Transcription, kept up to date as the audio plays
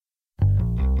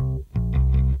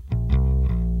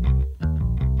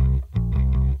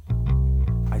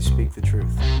speak the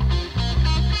truth.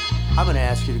 I'm gonna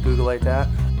ask you to Googlate that.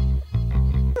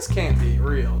 This can't be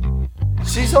real.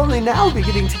 She's only now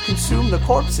beginning to consume the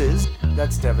corpses.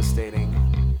 That's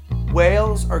devastating.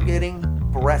 Whales are getting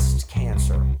breast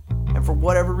cancer. And for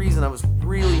whatever reason, I was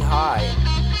really high.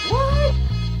 What?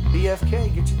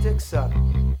 BFK, get your dick sucked.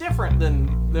 Different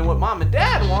than what mom and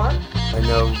dad want. I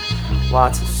know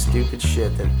lots of stupid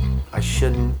shit that I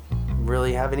shouldn't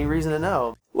really have any reason to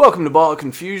know. Welcome to Ball of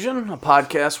Confusion, a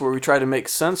podcast where we try to make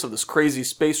sense of this crazy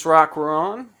space rock we're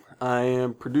on. I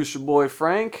am producer boy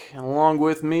Frank, and along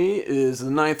with me is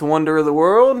the ninth wonder of the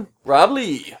world, Rob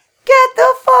Lee. Get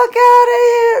the fuck out of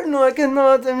here! No, I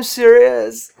cannot. I'm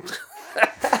serious.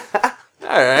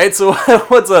 Alright, so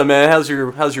what's up, man? How's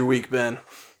your week been?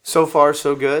 So far,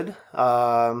 so good.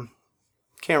 Can't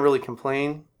really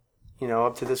complain,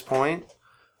 up to this point.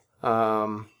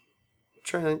 Trying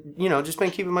to, just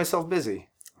been keeping myself busy.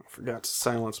 I forgot to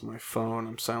silence my phone.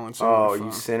 I'm silencing my phone. Oh,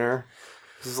 you sinner.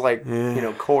 This is like,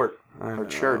 court or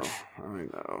church. I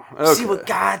know. Okay. See what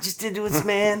God just did to us,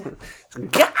 man?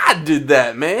 God did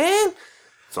that, man!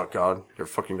 It's not God. You're a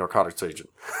fucking narcotics agent.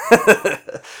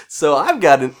 So I've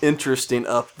got an interesting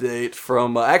update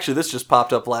from... actually, this just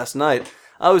popped up last night.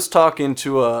 I was talking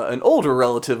to an older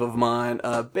relative of mine,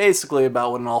 basically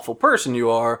about what an awful person you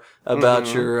are,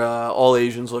 about your all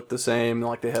Asians look the same,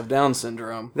 like they have Down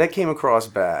syndrome. That came across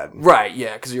bad. Right,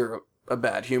 yeah, because you're a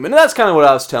bad human. And that's kind of what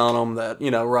I was telling him, that,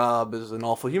 Rob is an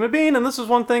awful human being, and this is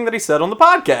one thing that he said on the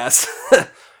podcast.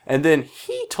 And then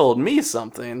he told me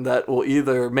something that will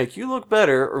either make you look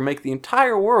better or make the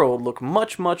entire world look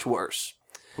much, much worse.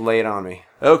 Lay it on me.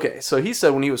 Okay, so he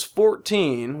said when he was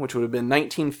 14, which would have been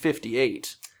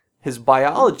 1958, his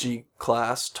biology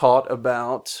class taught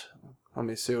about, let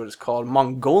me see what it's called,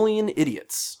 Mongolian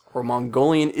idiots, or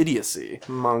Mongolian idiocy.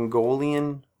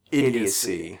 Mongolian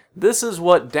idiocy. This is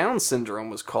what Down syndrome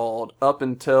was called up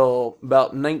until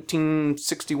about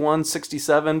 1961,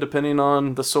 67, depending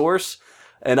on the source.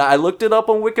 And I looked it up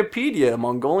on Wikipedia.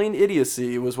 Mongolian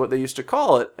idiocy was what they used to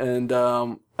call it. And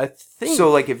I think...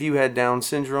 So, like, if you had Down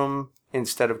syndrome,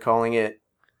 instead of calling it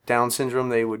Down syndrome,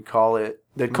 they would call it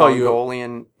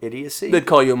Mongolian idiocy? They'd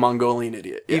call you a Mongolian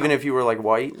idiot. Yeah. Even if you were, like,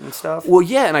 white and stuff? Well,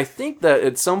 yeah, and I think that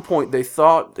at some point they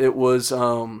thought it was,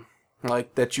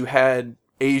 like, that you had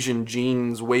Asian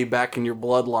genes way back in your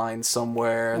bloodline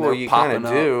somewhere. And well, you kind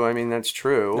of do. I mean, that's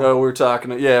true. We're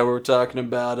talking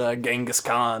about Genghis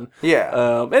Khan.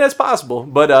 Yeah. And it's possible.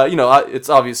 But, it's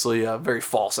obviously very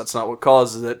false. That's not what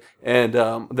causes it. And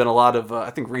then a lot of, I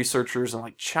think, researchers in,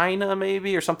 like, China,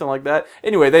 maybe, or something like that.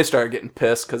 Anyway, they started getting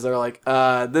pissed because they're like,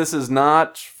 this is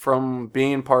not from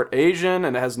being part Asian,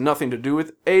 and it has nothing to do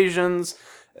with Asians.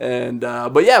 And,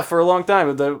 but yeah, for a long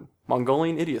time, the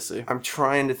Mongolian idiocy. I'm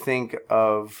trying to think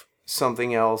of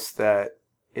something else that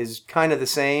is kind of the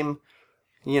same,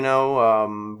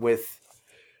 with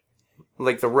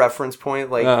like the reference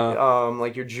point, like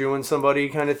like you're Jewing somebody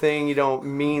kind of thing. You don't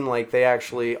mean like they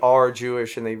actually are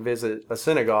Jewish and they visit a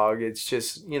synagogue. It's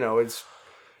just, it's...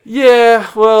 Yeah,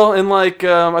 well, and like,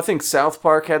 I think South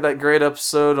Park had that great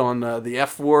episode on the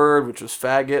F word, which was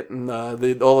faggot, and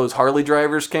all those Harley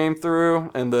drivers came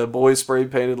through, and the boys spray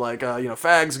painted like,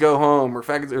 fags go home, or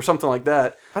faggots, or something like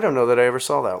that. I don't know that I ever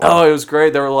saw that one. Oh, it was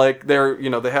great. They were like, they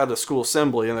had a school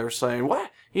assembly, and they were saying, what?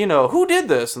 Who did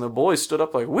this? And the boys stood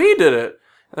up like, we did it.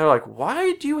 And they're like,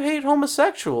 why do you hate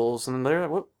homosexuals? And they're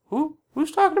like,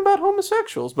 who's talking about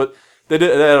homosexuals? But they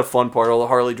had a fun part. All the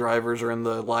Harley drivers are in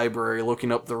the library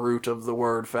looking up the root of the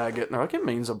word faggot. And they're like, it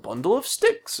means a bundle of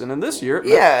sticks. And in this year...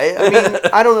 Yeah, I mean,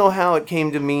 I don't know how it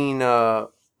came to mean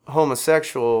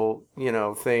homosexual,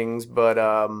 things, but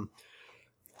I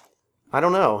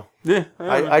don't know. Yeah.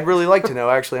 I'd really like to know,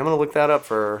 actually. I'm going to look that up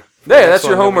for yeah, that's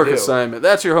your homework assignment.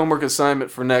 That's your homework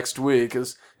assignment for next week,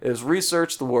 is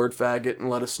research the word faggot and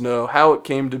let us know how it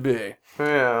came to be.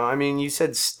 Yeah, I mean, you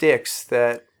said sticks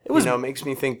that... makes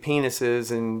me think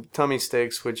penises and tummy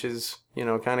sticks, which is,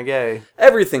 kind of gay.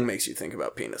 Everything makes you think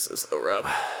about penises, though, Rob.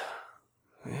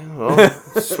 Yeah, well,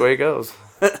 that's the way it goes.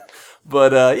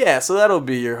 But, so that'll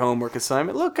be your homework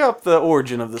assignment. Look up the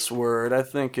origin of this word. I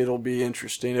think it'll be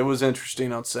interesting. It was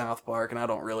interesting on South Park, and I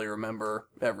don't really remember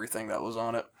everything that was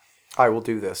on it. I will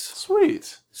do this.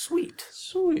 Sweet.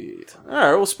 All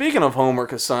right, well, speaking of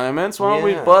homework assignments, why don't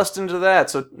we bust into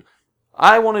that? So...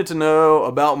 I wanted to know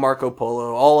about Marco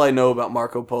Polo. All I know about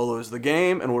Marco Polo is the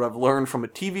game and what I've learned from a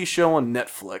TV show on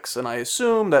Netflix, and I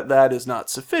assume that is not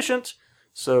sufficient,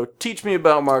 so teach me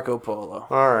about Marco Polo.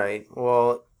 All right.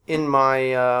 Well, in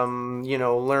my,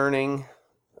 learning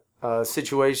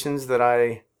situations that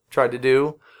I tried to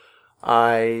do,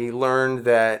 I learned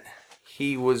that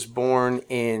He was born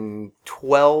in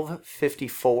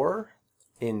 1254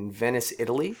 in Venice,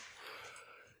 Italy.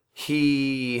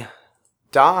 He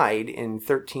died in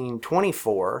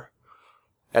 1324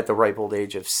 at the ripe old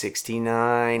age of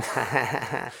 69.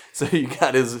 So you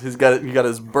got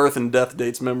his birth and death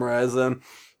dates memorized then?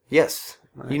 Yes.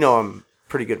 Nice. You know I'm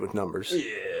pretty good with numbers.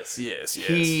 Yes.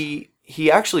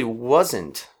 He actually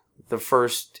wasn't the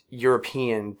first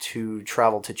European to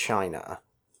travel to China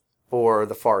or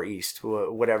the Far East,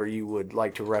 whatever you would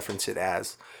like to reference it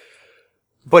as.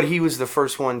 But he was the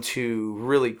first one to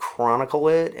really chronicle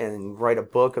it and write a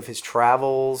book of his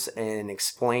travels and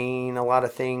explain a lot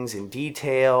of things in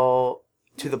detail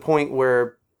to the point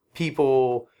where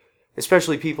people,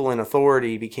 especially people in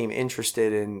authority, became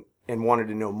interested and wanted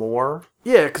to know more.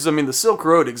 Yeah, because, I mean, the Silk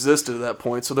Road existed at that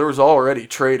point, so there was already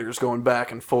traders going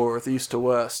back and forth, east to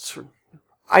west.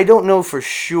 I don't know for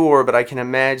sure, but I can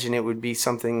imagine it would be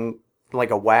something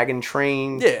like a wagon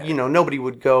train. Yeah. You know, nobody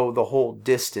would go the whole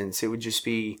distance. It would just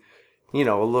be, you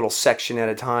know, a little section at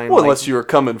a time. Well, unless you were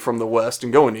coming from the west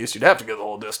and going east, you'd have to go the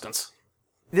whole distance.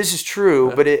 This is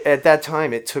true, but at that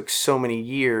time it took so many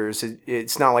years.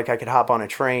 It's not like I could hop on a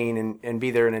train and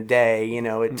be there in a day. You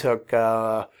know, it took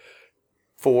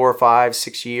 4, 5,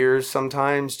 6 years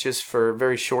sometimes just for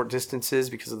very short distances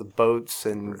because of the boats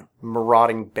and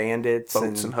marauding bandits.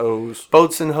 Boats and hoes.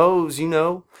 Boats and hoes, you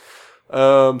know.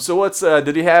 So what's,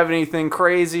 did he have anything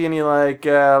crazy? Any, like,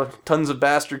 tons of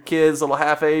bastard kids, little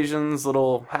half Asians,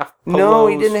 little half polos? No,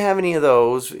 he didn't have any of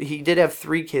those. He did have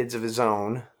 3 kids of his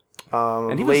own.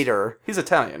 And later. He's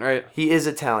Italian, right? He is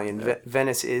Italian. Yeah.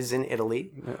 Venice is in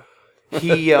Italy. Yeah.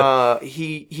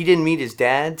 He didn't meet his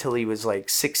dad till he was like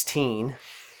 16.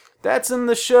 That's in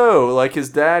the show. Like, his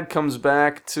dad comes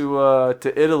back to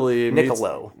Italy.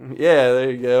 Niccolo. Yeah,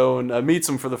 there you go. And meets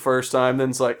him for the first time.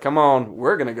 Then it's like, come on,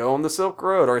 we're going to go on the Silk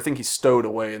Road. Or I think he's stowed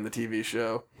away in the TV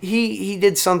show. He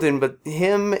did something, but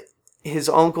him, his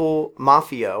uncle,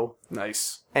 Mafio.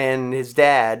 Nice. And his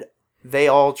dad, they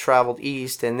all traveled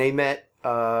east, and they met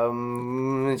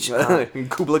Kublai Khan.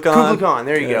 Kublai Khan,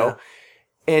 there you go.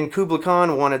 And Kublai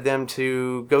Khan wanted them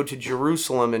to go to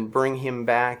Jerusalem and bring him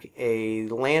back a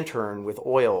lantern with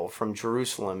oil from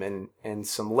Jerusalem and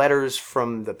some letters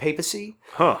from the papacy.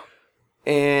 Huh.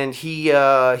 And he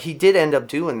did end up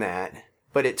doing that,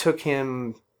 but it took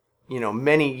him, you know,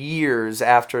 many years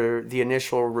after the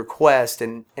initial request.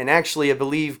 And actually, I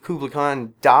believe Kublai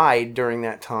Khan died during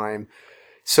that time.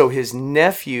 So his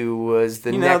nephew was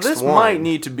the next one. This might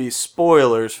need to be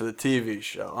spoilers for the TV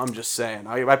show. I'm just saying.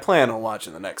 I plan on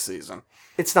watching the next season.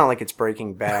 It's not like it's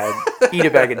Breaking Bad. Eat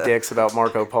a bag of dicks about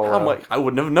Marco Polo. I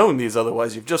wouldn't have known these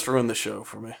otherwise. You've just ruined the show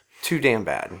for me. Too damn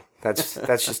bad. That's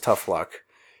just tough luck.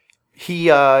 He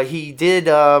did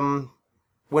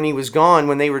when he was gone,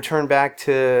 when they returned back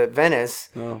to Venice.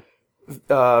 Oh.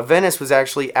 Venice was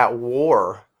actually at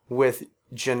war with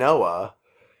Genoa.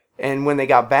 And when they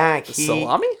got back,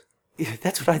 Salami?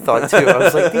 That's what I thought, too. I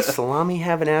was like, these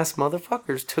salami-having-ass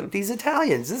motherfuckers took these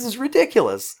Italians. This is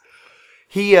ridiculous.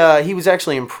 He was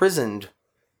actually imprisoned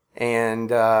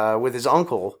and with his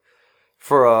uncle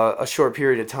for a short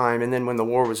period of time. And then when the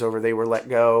war was over, they were let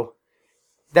go.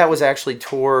 That was actually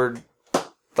toward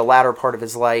the latter part of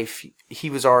his life.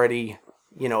 He was already,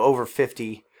 you know, over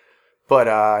 50.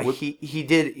 But he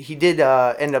did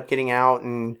end up getting out,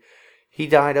 and he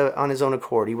died on his own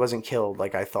accord. He wasn't killed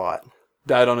like I thought.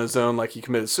 Died on his own like he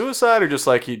committed suicide, or just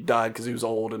like he died because he was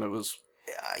old and it was...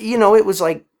 You know, it was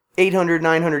like 800,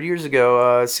 900 years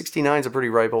ago. 69 is a pretty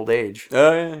ripe old age.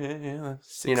 Oh, yeah.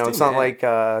 60, you know, it's not like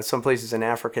some places in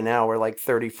Africa now where like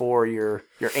 34, you're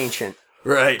ancient.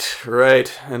 Right.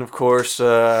 And of course,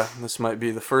 this might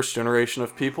be the first generation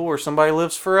of people where somebody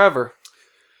lives forever.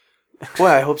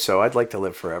 Well, I hope so. I'd like to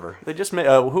live forever. They just made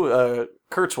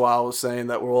Kurzweil was saying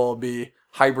that we'll all be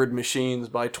hybrid machines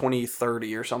by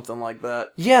 2030 or something like that.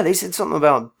 Yeah, they said something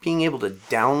about being able to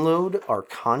download our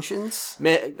conscience.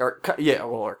 Our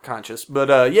conscious.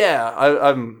 But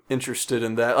I'm interested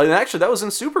in that. And actually, that was in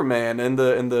Superman, in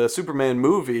the Superman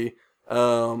movie.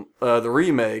 The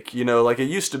remake, you know, like it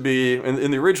used to be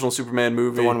in the original Superman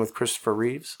movie. The one with Christopher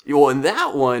Reeves? Well, in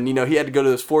that one, you know, he had to go to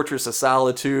this Fortress of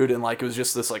Solitude, and like it was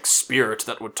just this like spirit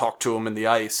that would talk to him in the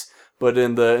ice. But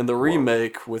in the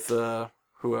remake with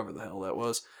whoever the hell that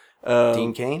was,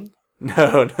 Dean Cain?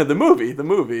 No, the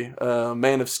movie,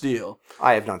 Man of Steel.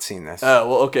 I have not seen this.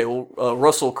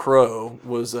 Russell Crowe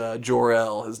was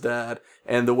Jor-El, his dad,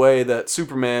 and the way that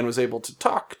Superman was able to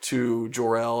talk to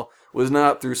Jor-El was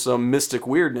not through some mystic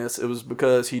weirdness. It was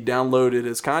because he downloaded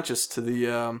his conscious to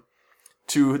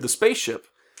the spaceship.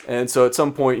 And so at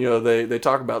some point, you know, they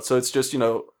talk about, so it's just, you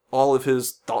know, all of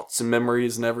his thoughts and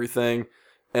memories and everything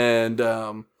And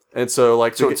so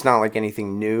like So it's not like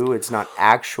anything new. It's not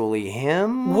actually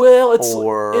him. well, it's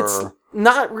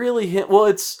not really him. Well,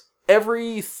 it's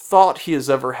every thought he has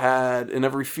ever had and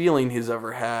every feeling he's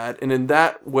ever had, and in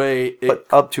that way, but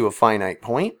up to a finite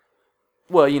point.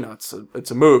 Well,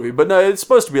 it's a movie, but no, it's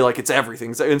supposed to be like it's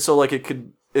everything, and so like it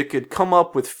could come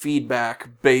up with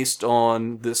feedback based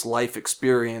on this life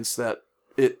experience that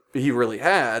he really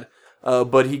had,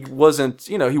 but he wasn't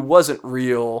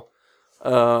real,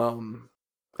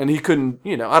 and he couldn't,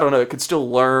 I don't know, it could still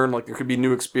learn, like there could be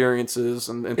new experiences,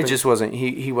 and it just wasn't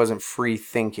he wasn't free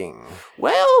thinking.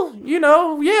 Well,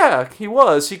 yeah, he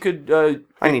was. He could.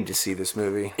 I need to see this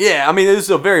movie. Yeah, I mean, this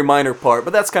is a very minor part,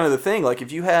 but that's kind of the thing. Like,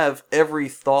 if you have every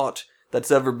thought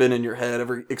that's ever been in your head,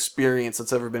 every experience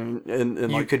that's ever been in you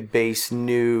like, could base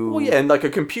new... Well, yeah, and like a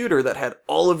computer that had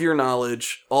all of your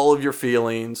knowledge, all of your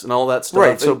feelings, and all that stuff.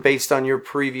 Right, so based on your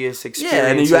previous experiences,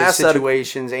 and you ask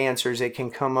situations, answers, it can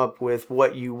come up with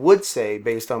what you would say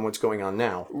based on what's going on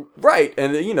now. Right,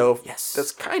 and yes,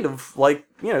 that's kind of like,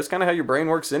 it's kind of how your brain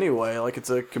works anyway. Like, it's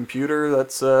a computer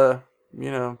that's,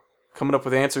 coming up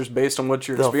with answers based on what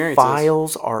your experience is. The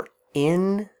files are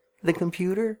in the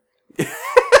computer?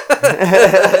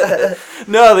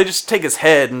 No, they just take his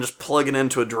head and just plug it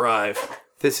into a drive.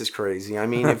 This is crazy. I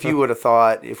mean, if you would have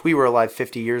thought, if we were alive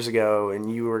 50 years ago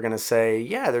and you were going to say,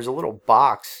 yeah, there's a little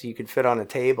box you could fit on a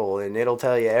table and it'll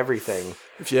tell you everything.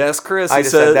 If you ask Chris, I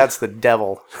just said that's the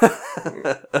devil.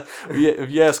 If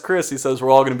you ask Chris, he says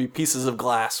we're all going to be pieces of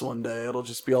glass one day. It'll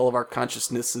just be all of our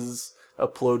consciousnesses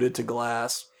uploaded to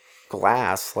glass.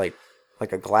 Glass? Like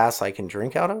a glass I can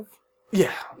drink out of?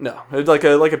 Yeah, no, it's like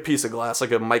a piece of glass,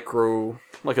 like a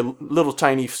little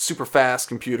tiny, super fast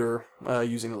computer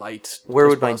using light. Where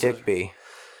would my dick be?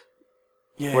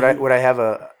 Yeah, would I have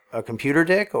a computer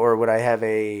dick, or would I have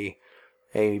a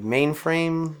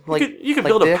mainframe? You could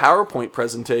build a PowerPoint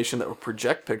presentation that would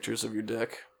project pictures of your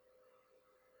dick.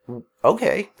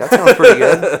 Okay, that sounds pretty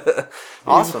good.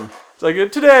 Awesome. It's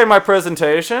like, today my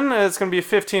presentation is going to be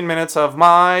 15 minutes of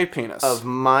my penis, of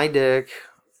my dick,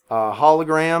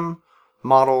 hologram.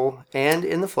 Model and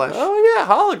in the flesh. Oh yeah,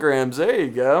 holograms. There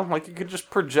you go. Like you could just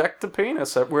project the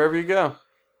penis wherever you go.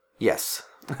 Yes.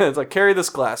 It's like, carry this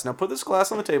glass. Now put this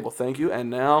glass on the table. Thank you. And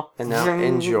now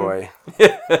enjoy.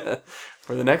 For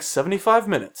the next 75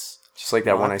 minutes. Just like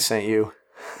that one I sent you.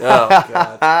 Oh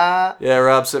God. Yeah,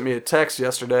 Rob sent me a text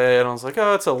yesterday, and I was like,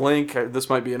 oh, it's a link.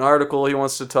 This might be an article he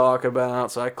wants to talk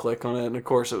about. So I click on it, and of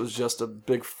course it was just a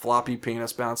big floppy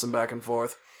penis bouncing back and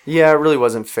forth. Yeah, it really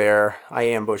wasn't fair. I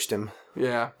ambushed him.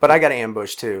 Yeah. But I got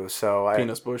ambushed too, so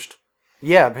penis bushed.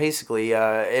 Yeah, basically.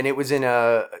 And it was in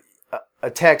a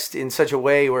text in such a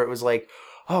way where it was like,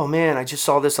 oh man, I just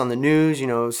saw this on the news.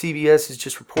 CBS is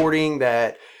just reporting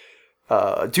that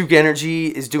Duke Energy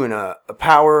is doing a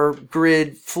power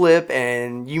grid flip,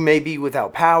 and you may be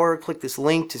without power. Click this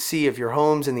link to see if your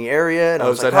home's in the area. And I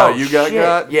was like, how you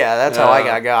got? Yeah, that's how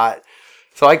I got.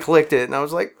 So I clicked it, and I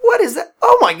was like, what is that?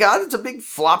 Oh my God, it's a big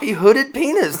floppy hooded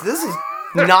penis. This is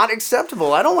not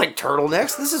acceptable. I don't like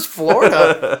turtlenecks. This is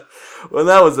Florida. Well,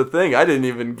 that was the thing. I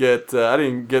didn't get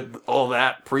all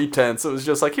that pretense. It was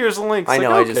just like, here's the link. I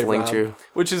know, like, I just linked you.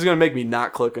 Which is going to make me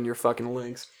not click on your fucking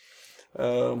links.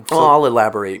 I'll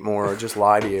elaborate more or just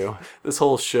lie to you. This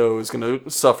whole show is going to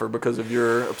suffer because of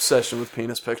your obsession with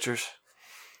penis pictures.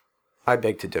 I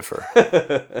beg to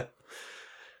differ.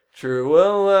 True.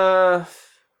 Well,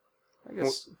 I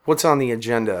guess... What's on the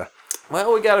agenda?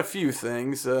 Well, we got a few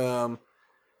things.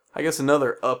 I guess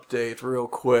another update real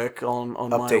quick on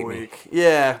my week.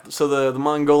 Yeah, so the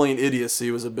Mongolian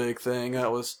idiocy was a big thing. That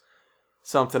was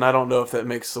something. I don't know if that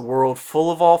makes the world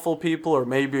full of awful people, or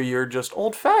maybe you're just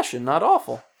old-fashioned, not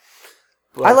awful.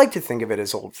 But I like to think of it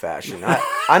as old-fashioned.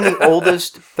 I'm the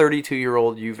oldest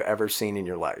 32-year-old you've ever seen in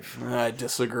your life. I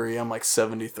disagree. I'm like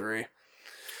 73.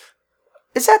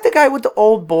 Is that the guy with the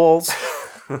old balls?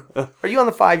 Are you on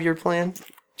the 5-year plan?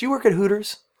 Do you work at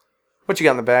Hooters? What you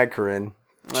got in the bag, Corinne?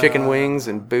 Chicken wings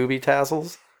and booby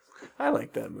tassels? I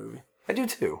like that movie. I do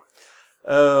too.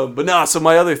 But no, so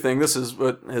my other thing, this is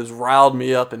what has riled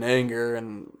me up in anger,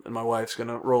 and my wife's going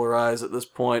to roll her eyes at this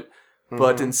point. Mm-hmm.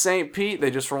 But in St. Pete, they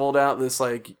just rolled out this,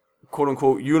 like,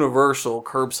 quote-unquote universal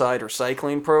curbside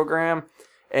recycling program.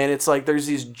 And it's like there's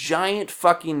these giant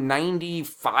fucking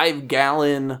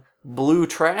 95-gallon blue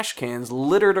trash cans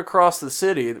littered across the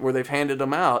city where they've handed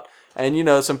them out. And,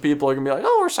 some people are going to be like,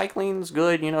 oh, recycling's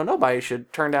good. Nobody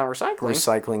should turn down recycling.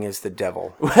 Recycling is the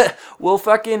devil. Well,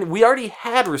 we already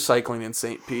had recycling in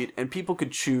St. Pete, and people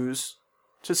could choose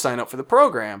to sign up for the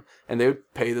program. And they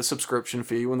would pay the subscription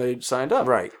fee when they signed up.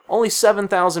 Right. Only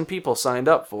 7,000 people signed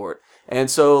up for it. And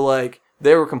so, like,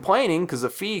 they were complaining because the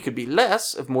fee could be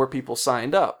less if more people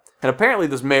signed up. And apparently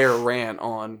this mayor ran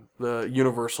on the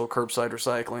universal curbside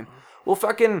recycling. Well,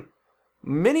 fucking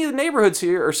many of the neighborhoods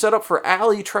here are set up for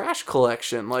alley trash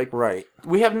collection. Like, right.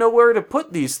 We have nowhere to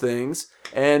put these things.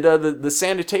 And the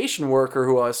sanitation worker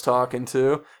who I was talking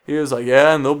to, he was like,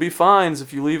 yeah, and there'll be fines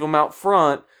if you leave them out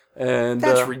front. And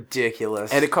that's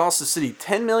ridiculous. And it costs the city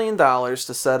 $10 million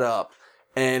to set up.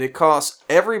 And it costs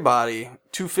everybody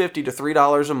 $2.50 to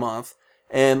 $3 a month.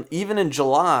 And even in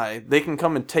July, they can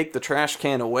come and take the trash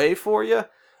can away for you,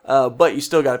 but you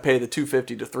still got to pay the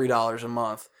 $2.50 to $3 a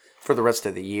month. For the rest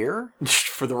of the year?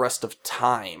 For the rest of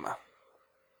time.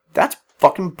 That's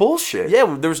fucking bullshit.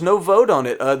 Yeah, there was no vote on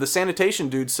it. The sanitation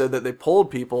dude said that they polled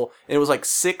people, and it was like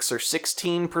 6 or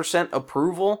 16%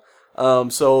 approval.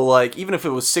 So, like, even if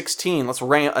it was 16,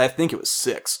 I think it was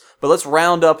 6, but let's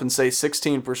round up and say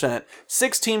 16%.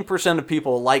 16% of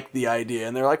people like the idea,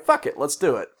 and they're like, fuck it, let's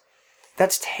do it.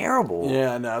 That's terrible.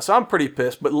 Yeah, I know. So I'm pretty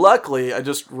pissed. But luckily, I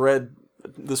just read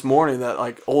this morning that,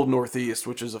 like, Old Northeast,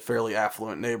 which is a fairly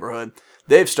affluent neighborhood,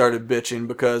 they've started bitching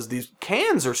because these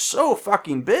cans are so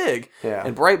fucking big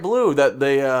and bright blue that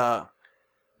they're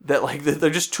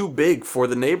just too big for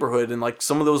the neighborhood, and like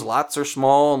some of those lots are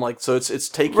small, and like so it's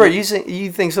taking. Right,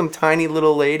 you think some tiny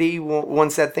little lady,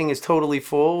 once that thing is totally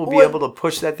full, will be able to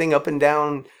push that thing up and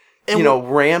down,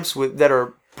 ramps that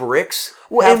are bricks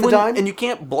half the time? And you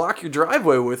can't block your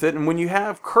driveway with it. And when you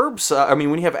have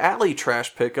when you have alley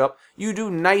trash pickup, you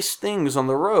do nice things on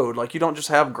the road. Like, you don't just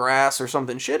have grass or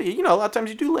something shitty. A lot of times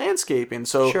you do landscaping.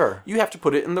 So you have to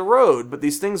put it in the road. But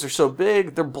these things are so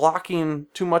big, they're blocking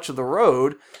too much of the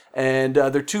road. And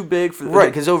they're too big for... Right,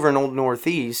 because over in Old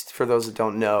Northeast, for those that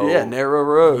don't know... Yeah, narrow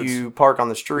roads. You park on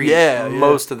the street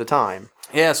most of the time.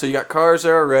 Yeah, so you got cars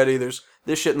there already. There's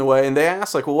this shit in the way. And they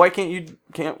ask, like, well, why can't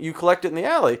you collect it in the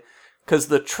alley? Because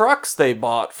the trucks they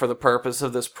bought for the purpose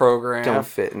of this program... don't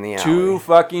fit in the alley. Too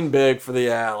fucking big for the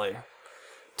alley.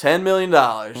 $10 million.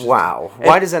 Wow.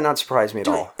 Why does that not surprise me at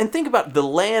all? And think about the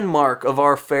landmark of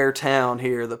our fair town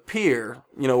here, the pier.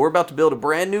 We're about to build a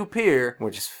brand new pier.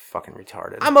 Which is fucking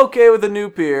retarded. I'm okay with a new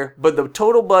pier, but the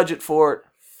total budget for it,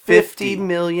 $50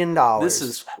 million. This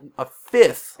is a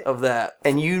fifth of that.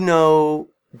 And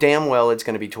damn well it's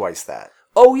going to be twice that.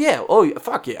 Oh yeah,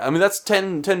 fuck yeah. I mean, that's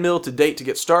 10 mil to date to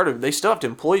get started. They still have to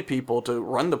employ people to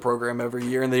run the program every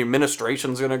year, and the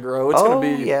administration's going to grow. It's going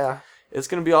to be... yeah. It's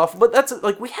going to be awful. But that's,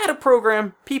 like, we had a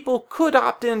program. People could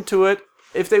opt into it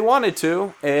if they wanted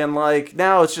to. And, like,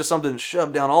 now it's just something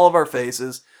shoved down all of our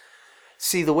faces.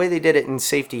 See, the way they did it in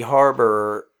Safety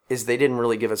Harbor is they didn't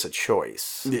really give us a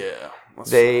choice. Yeah.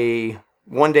 They,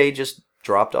 one day, just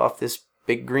dropped off this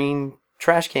big green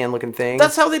trash can looking thing.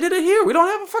 That's how they did it here. We don't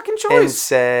have a fucking choice. And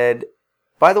said...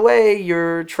 by the way,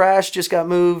 your trash just got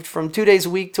moved from 2 days a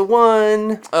week to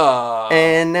 1.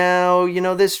 And now,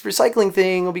 this recycling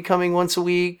thing will be coming once a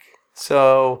week.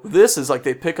 So this is like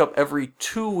they pick up every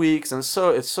 2 weeks, and so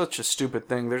it's such a stupid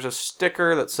thing. There's a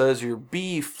sticker that says you're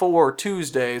B4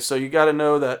 Tuesdays, so you got to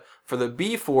know that for the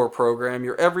B4 program,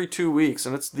 you're every 2 weeks,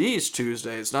 and it's these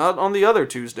Tuesdays, not on the other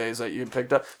Tuesdays that you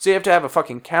picked up. So you have to have a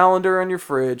fucking calendar on your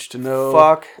fridge to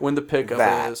know when the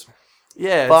pickup is.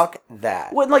 Yeah. Fuck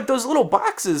that. When, like, those little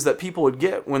boxes that people would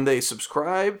get when they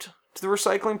subscribed to the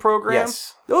recycling program.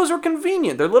 Yes. Those are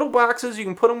convenient. They're little boxes. You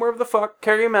can put them wherever the fuck,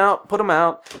 carry them out, put them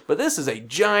out. But this is a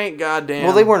giant goddamn...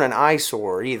 Well, they weren't an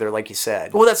eyesore either, like you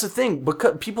said. Well, that's the thing.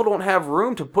 Because people don't have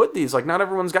room to put these. Like, not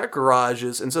everyone's got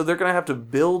garages. And so they're going to have to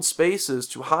build spaces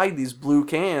to hide these blue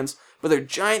cans. But they're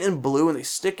giant and blue, and they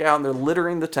stick out, and they're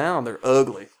littering the town. They're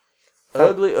ugly.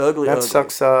 Ugly.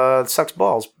 That sucks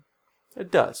balls. It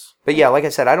does. But yeah, like I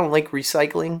said, I don't like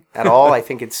recycling at all. I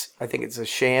think it's a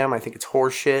sham. I think it's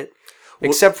horse shit.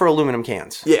 Except for aluminum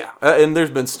cans. Yeah, and there's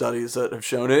been studies that have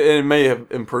shown it, and it may have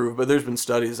improved, but there's been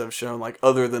studies that have shown, like,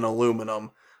 other than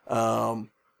aluminum,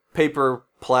 paper,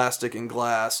 plastic, and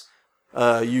glass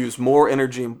use more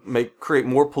energy and create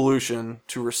more pollution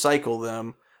to recycle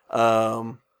them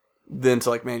than to,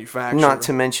 like, manufacture. Not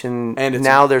to mention,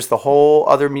 now there's the whole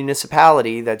other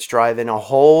municipality that's driving a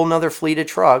whole nother fleet of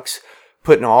trucks,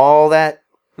 putting all that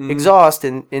exhaust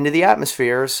into the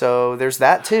atmosphere, so there's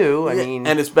that too. I mean,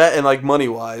 and it's bad, and like money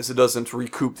wise, it doesn't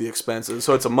recoup the expenses,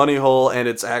 so it's a money hole, and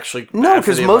it's actually no,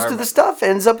 because most of the stuff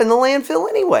ends up in the landfill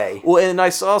anyway. Well, and I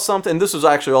saw something. This was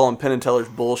actually all in Penn and Teller's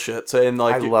bullshit. So, and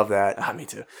like, I love that. Me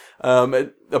too.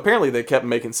 Apparently, they kept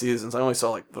making seasons. I only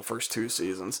saw like the first 2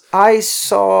 seasons. I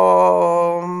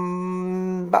saw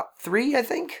about 3, I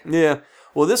think. Yeah.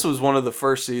 Well, this was one of the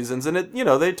first seasons, and it,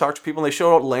 they talked to people, and they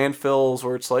showed out landfills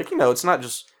where it's like, it's not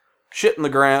just shit in the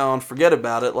ground, forget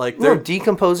about it. Like No,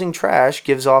 decomposing trash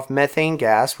gives off methane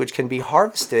gas, which can be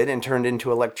harvested and turned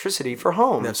into electricity for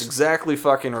homes. That's exactly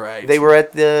fucking right. They were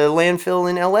at the landfill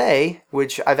in L.A.,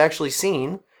 which I've actually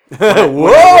seen.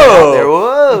 Whoa!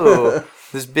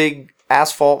 This big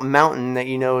asphalt mountain that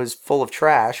is full of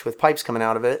trash with pipes coming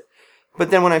out of it.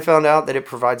 But then when I found out that it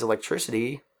provides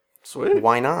electricity, Sweet.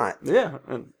 Why not? Yeah.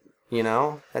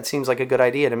 That seems like a good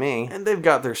idea to me. And they've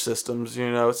got their systems,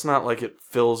 It's not like it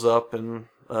fills up and,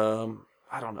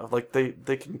 I don't know. Like, they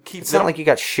can keep... It's not like you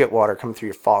got shit water coming through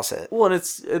your faucet. Well, and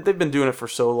they've been doing it for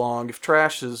so long. If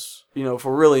trash is, if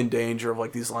we're really in danger of,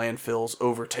 like, these landfills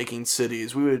overtaking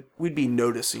cities, we'd be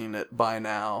noticing it by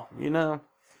now,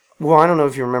 Well, I don't know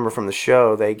if you remember from the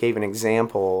show, they gave an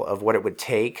example of what it would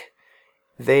take.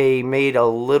 They made a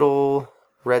little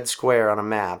red square on a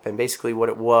map, and basically what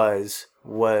it was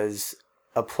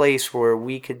a place where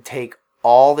we could take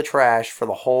all the trash for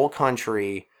the whole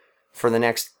country for the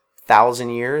next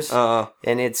 1,000 years.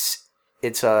 And it's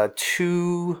a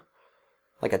 2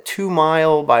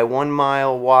 mile by 1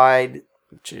 mile wide,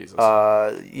 Jesus.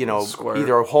 Square.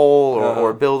 Either a hole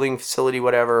or a building facility,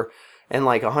 whatever, and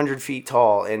like 100 feet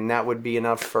tall, and that would be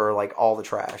enough for like all the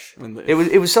trash.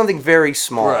 It was something very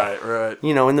small. Right.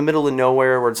 In the middle of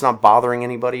nowhere where it's not bothering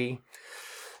anybody.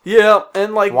 Yeah,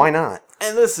 and like... Why not?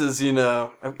 And this is, you're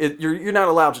not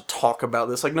allowed to talk about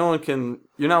this. Like, you're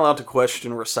not allowed to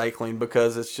question recycling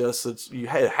because it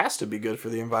has to be good for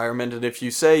the environment. And if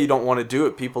you say you don't want to do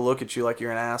it, people look at you like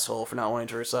you're an asshole for not wanting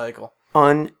to recycle.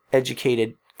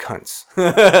 Uneducated cunts.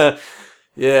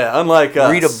 Yeah, unlike us.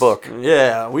 Read a book.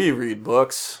 Yeah, we read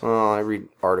books. Oh, I read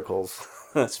articles.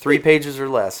 That's 3 pages or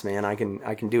less, man. I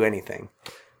can do anything.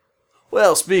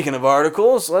 Well, speaking of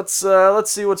articles, let's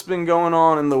see what's been going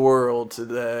on in the world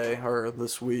today or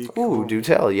this week. Ooh, do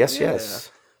tell.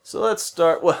 Yes. So let's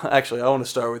start. Well, actually, I want to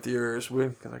start with yours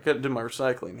because I got to do my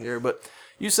recycling here. But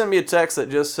you sent me a text that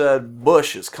just said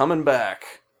Bush is coming back.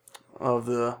 Of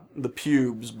the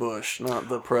pubes Bush, not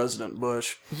the President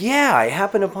Bush. Yeah, I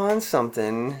happened upon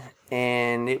something,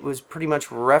 and it was pretty much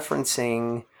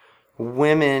referencing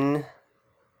women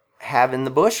having the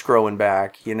bush growing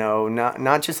back,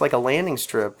 not just like a landing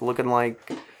strip, looking like,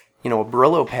 a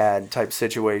Brillo pad type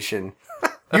situation.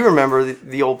 You remember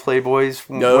the old Playboys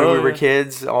when we were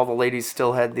kids? All the ladies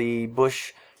still had the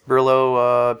bush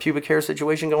Brillo pubic hair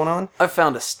situation going on? I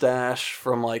found a stash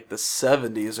from like the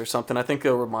 70s or something. I think they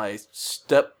were my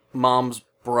stepmom's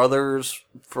brothers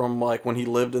from like when he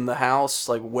lived in the house,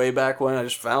 like way back when. I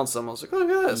just found some. I was like, oh,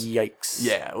 look at this. Yikes.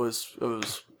 Yeah, it was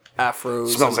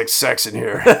afros. Smells like sex in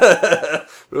here. It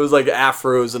was like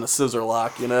afros and a scissor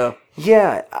lock,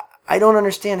 Yeah, I don't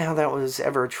understand how that was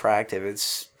ever attractive.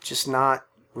 It's just not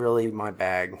really my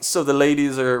bag. So the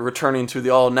ladies are returning to the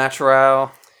all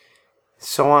natural.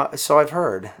 So I've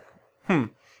heard.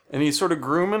 Any sort of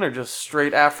grooming or just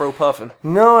straight afro puffing?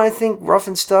 No, I think rough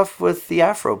and stuff with the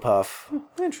afro puff.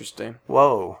 Interesting.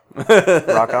 Whoa.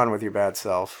 Rock on with your bad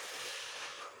self.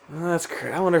 That's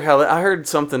crazy. I wonder how... I heard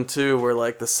something, too, where,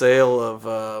 like, the sale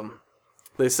of...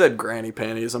 they said granny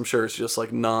panties. I'm sure it's just,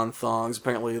 like, non-thongs.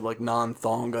 Apparently, like,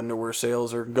 non-thong underwear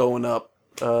sales are going up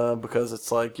because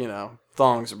it's, like,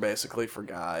 thongs are basically for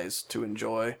guys to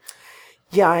enjoy.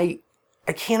 Yeah,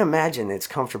 I can't imagine it's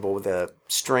comfortable with a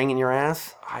string in your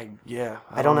ass. I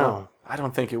don't know. I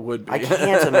don't think it would be. I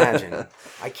can't imagine.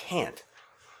 I can't.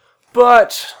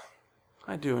 But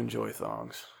I do enjoy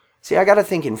thongs. See, I got to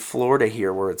think in Florida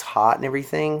here where it's hot and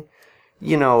everything,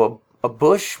 a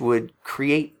bush would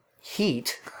create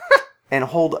heat and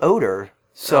hold odor.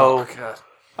 So, God.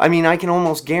 I mean, I can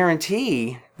almost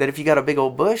guarantee that if you got a big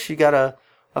old bush, you got a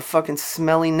fucking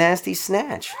smelly, nasty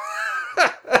snatch.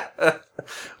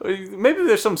 Maybe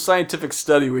there's some scientific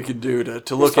study we could do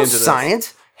to look into this.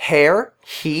 Science, hair,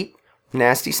 heat,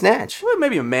 nasty snatch. Well,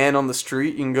 maybe a man on the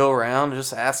street. You can go around and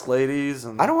just ask ladies.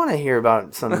 I don't want to hear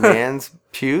about some man's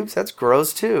pubes. That's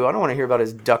gross too. I don't want to hear about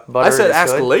his duck butter. I said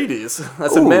ask the ladies. I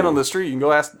said man on the street. You can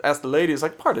go ask the ladies.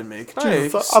 Like, pardon me, can I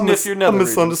sniff your nether I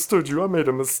misunderstood you. I made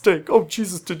a mistake. Oh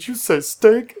Jesus, did you say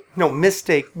steak? No,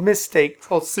 mistake.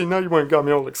 Oh, see, now you ain't got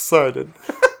me all excited.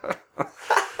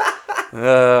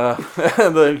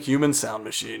 The human sound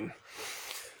machine.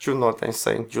 You know what they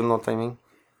say? You know what I mean?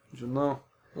 Juno.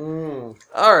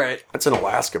 All right. That's in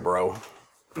Alaska, bro.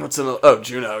 That's in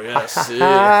Juneau. Yes.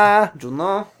 Yeah.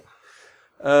 Juno.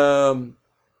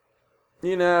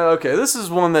 Okay. This is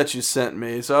one that you sent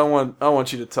me, so I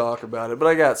want you to talk about it. But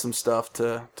I got some stuff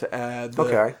to add.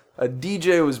 Okay. A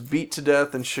DJ was beat to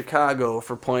death in Chicago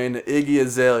for playing the Iggy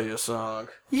Azalea song.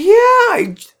 Yeah,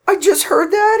 I just heard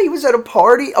that. He was at a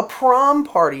party, a prom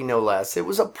party, no less. It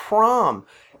was a prom.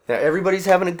 Everybody's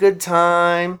having a good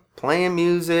time, playing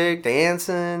music,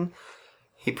 dancing.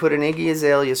 He put an Iggy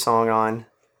Azalea song on,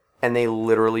 and they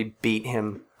literally beat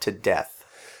him to death.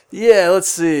 Yeah, let's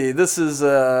see. This is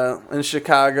in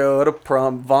Chicago at a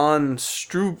prom, von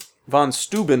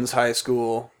Steuben's high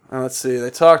school. And let's see, they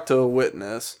talked to a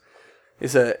witness. He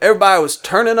said, everybody was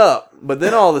turning up, but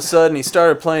then all of a sudden he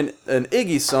started playing an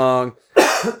Iggy song,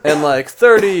 and like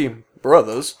 30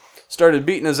 brothers started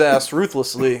beating his ass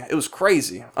ruthlessly. It was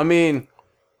crazy. I mean,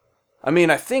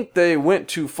 I think they went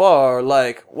too far.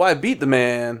 Like, why beat the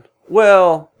man?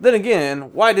 Well, then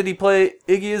again, why did he play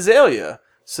Iggy Azalea?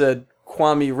 Said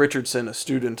Kwame Richardson, a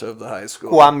student of the high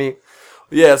school. Kwame.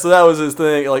 Yeah, so that was his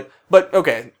thing. Like, but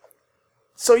okay.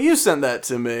 So you sent that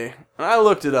to me, and I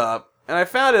looked it up, and I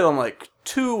found it on like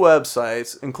 2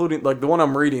 websites, including like the one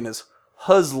I'm reading is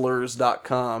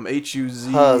Huzlers.com. Huzlers.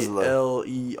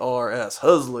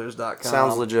 Huzlers.com.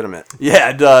 Sounds legitimate. Yeah,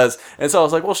 it does. And so I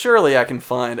was like, well, surely I can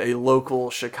find a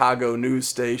local Chicago news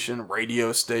station,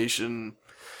 radio station.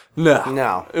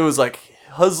 No. It was like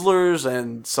Huzlers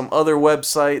and some other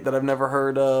website that I've never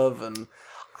heard of, and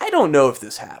I don't know if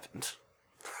this happened.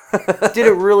 Did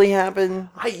it really happen?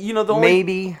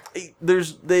 Maybe.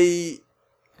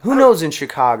 Who knows in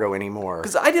Chicago anymore?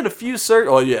 Because I did a few search.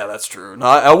 Oh, yeah, that's true. No,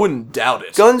 I wouldn't doubt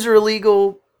it. Guns are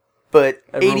illegal, but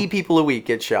 80 people a week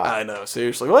get shot. I know,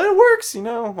 seriously. Well, it works,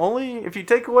 Only if you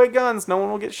take away guns, no one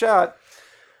will get shot.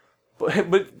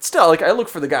 But still, like, I look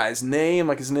for the guy's name.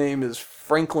 Like, his name is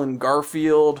Franklin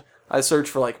Garfield. I search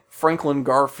for, like, Franklin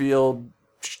Garfield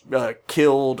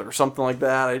killed or something like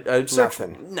that. I searched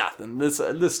nothing.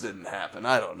 This didn't happen.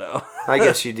 I don't know. I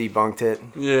guess you debunked it.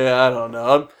 Yeah, I don't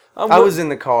know. I was in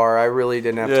the car. I really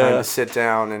didn't have time to sit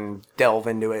down and delve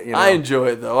into it. I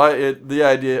enjoy it, though. The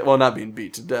idea, well, not being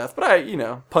beat to death, but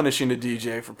punishing a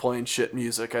DJ for playing shit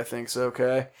music, I think's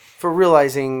okay. For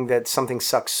realizing that something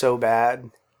sucks so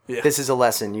bad, this is a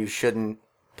lesson. You shouldn't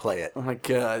play it. Oh my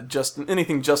God,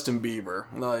 anything Justin Bieber.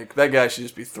 Like, that guy should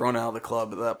just be thrown out of the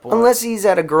club at that point. Unless he's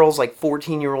at a girl's,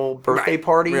 14-year-old birthday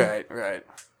party. Right.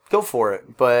 Go for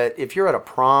it. But if you're at a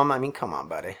prom, I mean, come on,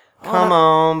 buddy. Come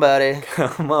on, buddy.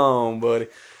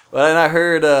 Well, and I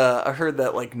heard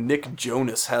that like Nick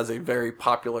Jonas has a very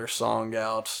popular song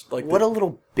out. Like, what a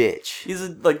little bitch. He's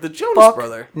like the Jonas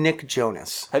brother. Nick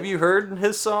Jonas. Have you heard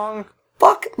his song?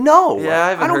 Fuck no.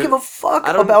 Yeah, I don't give a fuck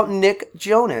about Nick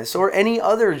Jonas or any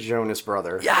other Jonas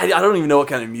brother. Yeah, I don't even know what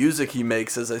kind of music he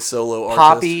makes as a solo artist.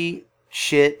 Poppy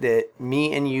shit that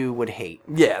me and you would hate.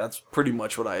 Yeah, that's pretty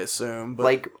much what I assume. But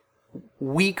like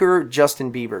weaker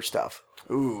Justin Bieber stuff.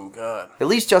 Ooh, God. At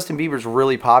least Justin Bieber's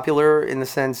really popular in the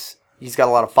sense he's got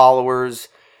a lot of followers.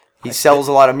 He sells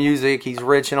a lot of music. He's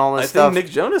rich and all this stuff. I think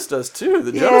Nick Jonas does too.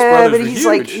 The Jonas Brothers but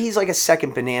are huge. He's like a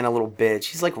second banana little bitch.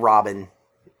 He's like Robin.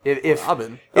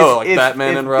 Robin? Like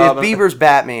Batman and Robin? If Bieber's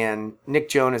Batman, Nick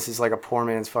Jonas is like a poor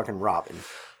man's fucking Robin.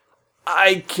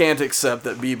 I can't accept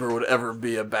that Bieber would ever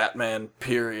be a Batman,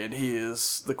 period. He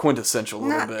is the quintessential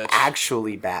little bitch.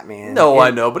 Actually Batman. No, I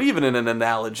know, but even in an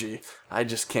analogy, I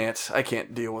just can't. I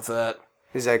can't deal with that.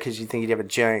 Is that because you think he'd have a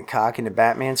giant cock in a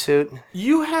Batman suit?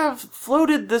 You have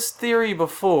floated this theory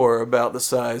before about the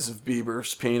size of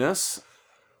Bieber's penis.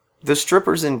 The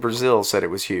strippers in Brazil said it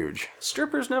was huge.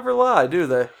 Strippers never lie, do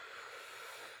they?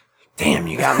 Damn,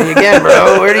 you got me again,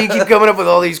 bro. Where do you keep coming up with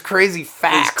all these crazy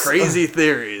facts? These crazy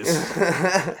theories.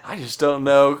 I just don't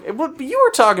know. What you were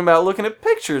talking about looking at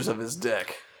pictures of his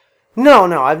dick. No,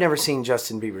 I've never seen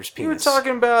Justin Bieber's penis. You were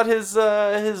talking about his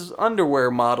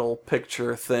underwear model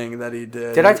picture thing that he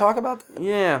did. Did I talk about that?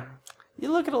 Yeah.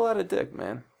 You look at a lot of dick,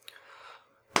 man.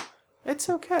 It's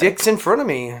okay. Dick's in front of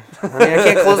me. I mean, I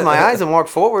can't close my eyes and walk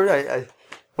forward.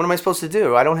 What am I supposed to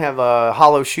do? I don't have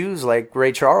hollow shoes like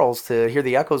Ray Charles to hear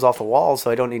the echoes off the walls,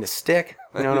 so I don't need a stick.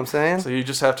 You know what I'm saying? So you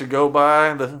just have to go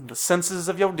by the senses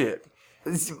of your dick.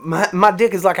 My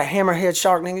dick is like a hammerhead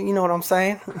shark, nigga. You know what I'm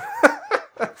saying?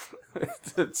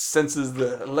 It senses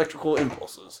the electrical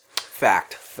impulses.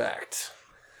 Fact.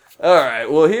 All right.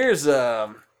 Well, here's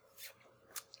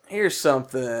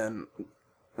something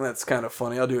that's kind of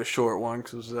funny. I'll do a short one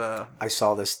because I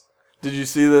saw this. Did you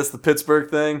see this? The Pittsburgh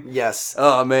thing? Yes.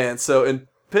 Oh man. So in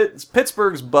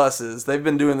Pittsburgh's buses, they've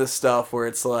been doing this stuff where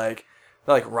it's like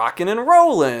they're like rocking and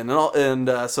rolling,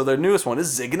 and so their newest one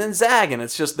is Ziggin and Zaggin.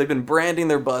 It's just they've been branding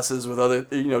their buses with other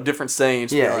different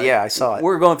sayings. Yeah, like, I saw it.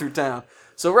 We're going through town.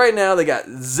 So right now they got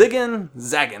Ziggin,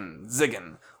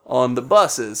 Zaggin on the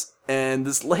buses, and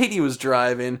this lady was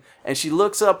driving, and she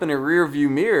looks up in her rear view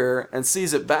mirror and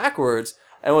sees it backwards,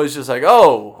 and was just like,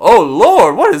 oh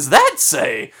Lord, what does that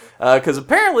say? Because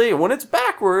apparently when it's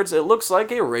backwards, it looks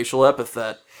like a racial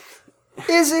epithet.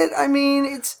 Is it? I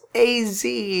mean,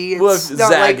 A-Z. Well, It's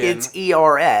not like Zaggin. it's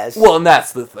E-R-S. Well, and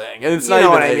that's the thing. And it's You not know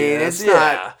even what I mean? AS. It's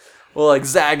not... Well, like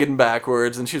Zaggin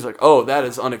backwards, and she's like, "Oh, that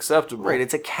is unacceptable." Right,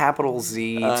 it's a capital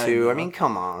Z, I too. I know. mean,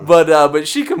 come on. But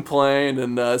she complained,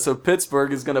 and so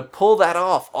Pittsburgh is going to pull that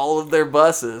off all of their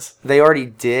buses. They already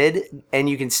did, and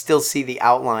you can still see the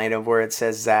outline of where it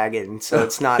says Zaggin, so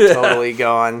it's not Yeah. totally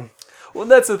gone. Well,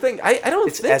 that's the thing. I don't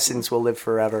Its think essence will live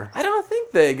forever. I don't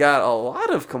think they got a lot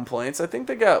of complaints. I think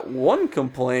they got one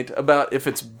complaint about if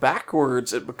it's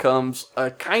backwards, it becomes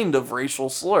a kind of racial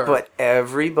slur. But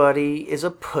everybody is a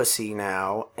pussy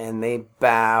now, and they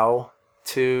bow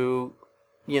to,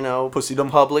 Pussydom.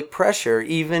 public pressure,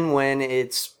 even when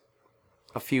it's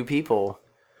a few people.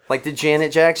 Like the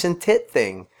Janet Jackson tit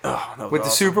thing. Oh, that was With the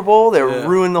awesome. Super Bowl, they Yeah.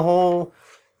 ruined the whole,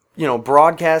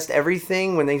 broadcast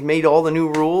everything when they made all the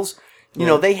new rules.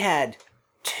 They had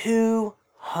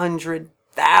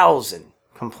 200,000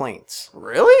 complaints.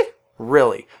 Really?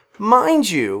 Really. Mind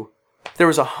you, there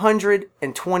was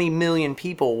 120 million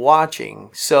people watching,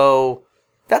 so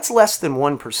that's less than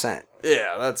 1%.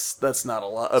 Yeah, that's not a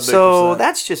lot. A big So percent.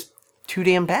 that's just too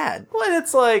damn bad. Well, and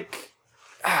it's like,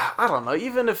 I don't know.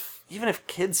 Even if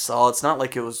kids saw it, it's not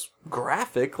like it was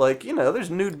graphic. Like, there's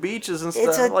nude beaches and stuff.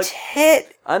 It's a like,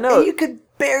 tit. I know. And you could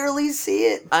barely see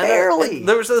it. I know, Barely. like,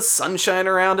 there was the sunshine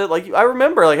around it. Like, I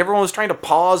remember, like, everyone was trying to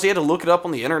pause. You had to look it up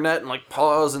on the internet and, like,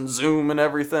 pause and zoom and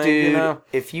everything, Dude,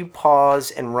 if you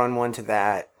pause and run one to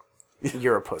that,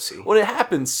 you're a pussy. Well, it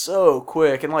happens so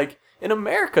quick. And, like, in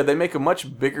America, they make a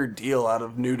much bigger deal out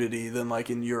of nudity than,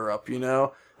 like, in Europe,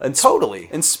 And Totally.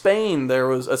 In Spain, there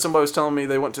was... somebody was telling me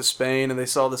they went to Spain and they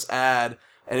saw this ad,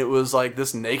 and it was, like,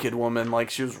 this naked woman, like,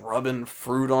 she was rubbing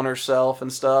fruit on herself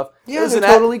and stuff. Yeah, they're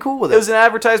totally cool with it. It was an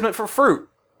advertisement for fruit.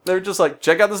 They were just like,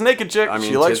 check out this naked chick.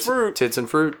 She likes fruit. Tits and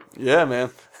fruit. Yeah, man.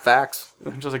 Facts.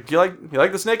 I'm just like, you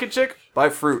like this naked chick? Buy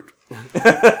fruit.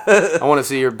 I want to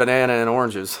see your banana and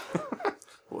oranges.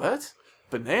 What?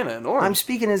 Banana and orange? I'm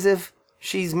speaking as if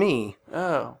she's me,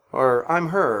 Oh. or I'm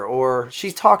her, or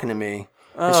she's talking to me.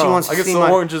 And she wants to I guess see the my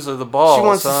oranges are the balls. She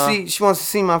wants huh? to see. She wants to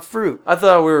see my fruit. I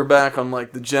thought we were back on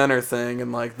like the Jenner thing,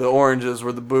 and like the oranges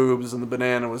were the boobs and the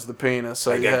banana was the penis.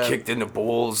 So I got kicked in the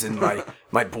balls, and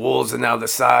my balls are now the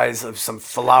size of some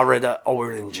Florida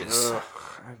oranges.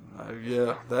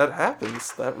 Yeah, that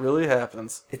happens. That really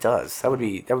happens. It does. That would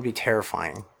be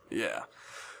terrifying. Yeah.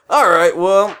 All right.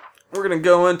 Well, we're gonna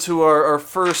go into our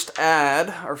first ad.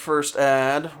 Our first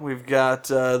ad. We've got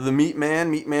the Meat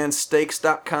Man,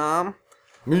 meatmansteaks.com.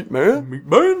 Meat man. Meat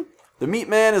Man. The Meat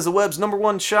Man is the web's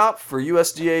 #1 shop for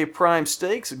USDA prime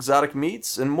steaks, exotic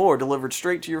meats, and more delivered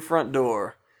straight to your front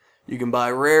door. You can buy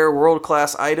rare,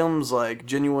 world-class items like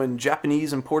genuine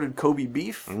Japanese imported Kobe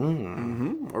beef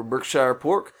or Berkshire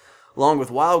pork, along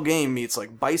with wild game meats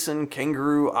like bison,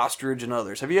 kangaroo, ostrich, and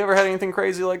others. Have you ever had anything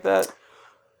crazy like that?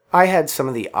 I had some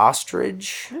of the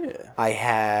ostrich. Yeah. I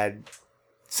had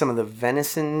some of the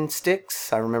venison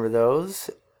sticks. I remember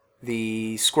those.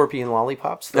 The scorpion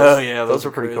lollipops. Those are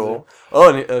pretty crazy. cool.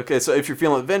 Oh, and, okay. So if you're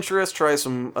feeling adventurous, try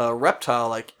some reptile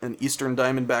like an eastern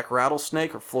diamondback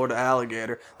rattlesnake or Florida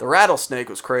alligator. The rattlesnake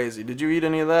was crazy. Did you eat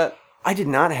any of that? I did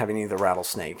not have any of the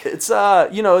rattlesnake. It's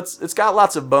it's got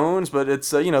lots of bones, but it's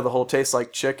the whole tastes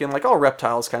like chicken. Like all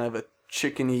reptiles, kind of a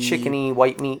chickeny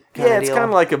White meat kind Yeah, of it's deal.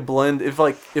 kind of like a blend.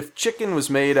 If chicken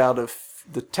was made out of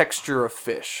the texture of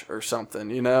fish or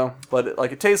something, but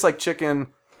it tastes like chicken.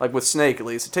 Like with snake, at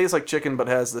least. It tastes like chicken, but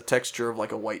has the texture of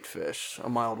like a white fish. A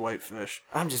mild white fish.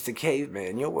 I'm just a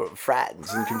caveman. Your word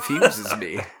frightens and confuses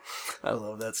me. I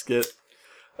love that skit.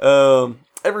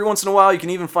 Every once in a while, you can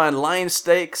even find lion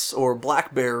steaks or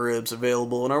black bear ribs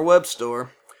available in our web store.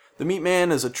 The Meat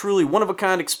Man is a truly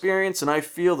one-of-a-kind experience, and I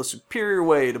feel the superior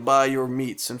way to buy your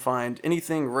meats and find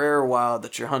anything rare or wild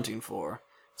that you're hunting for.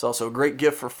 It's also a great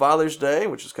gift for Father's Day,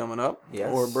 which is coming up,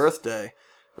 Yes. or birthday.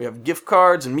 We have gift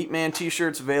cards and Meat Man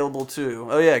t-shirts available too.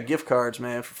 Oh yeah, gift cards,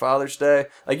 man, for Father's Day.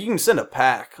 Like you can send a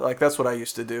pack. Like that's what I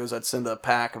used to do is I'd send a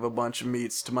pack of a bunch of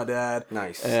meats to my dad.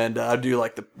 Nice. And I'd do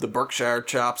like the Berkshire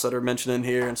chops that are mentioned in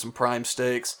here and some prime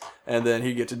steaks. And then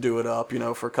he'd get to do it up,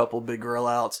 for a couple big grill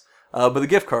outs. But the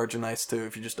gift cards are nice too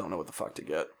if you just don't know what the fuck to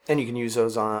get. And you can use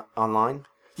those online?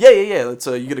 Yeah. It's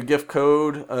you get a gift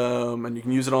code, and you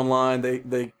can use it online.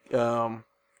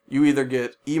 You either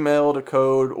get emailed a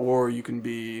code or you can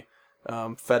be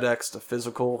FedExed a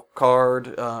physical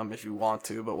card if you want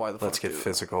to, but why the fuck Let's get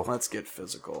physical. Let's get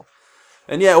physical.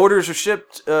 And yeah, orders are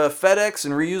shipped FedEx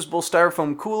in reusable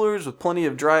styrofoam coolers with plenty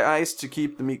of dry ice to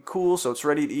keep the meat cool so it's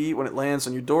ready to eat when it lands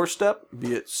on your doorstep,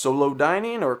 be it solo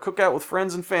dining or cookout with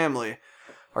friends and family.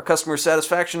 Our customer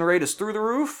satisfaction rate is through the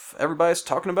roof. Everybody's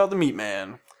talking about the Meat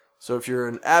Man. So if you're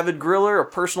an avid griller, a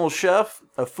personal chef,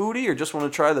 a foodie, or just want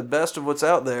to try the best of what's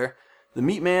out there, the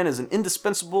Meat Man is an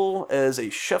indispensable as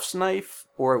a chef's knife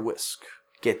or a whisk.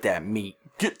 Get that meat.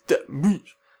 Get that meat.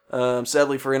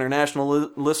 Sadly for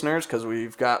international listeners, because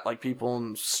we've got like people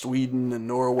in Sweden and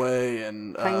Norway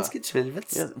and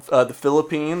the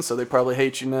Philippines, so they probably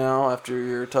hate you now after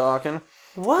you're talking.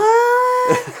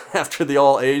 What? After the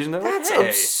all Asian. That's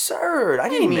absurd. I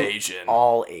didn't mean Asian.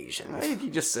 All Asians. You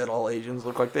just said all Asians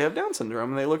look like they have Down syndrome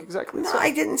and they look exactly the same. No,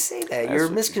 I didn't say that. You're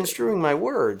misconstruing my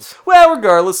words. Well,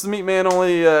 regardless, the Meat Man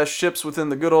only ships within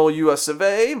the good old US of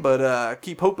A, but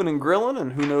keep hoping and grilling,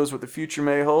 and who knows what the future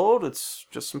may hold. It's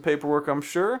just some paperwork, I'm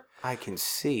sure. I can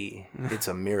see. It's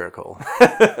a miracle.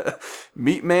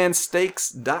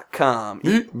 Meatmansteaks.com.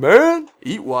 Meat Man?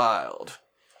 Eat wild.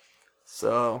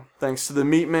 So, thanks to the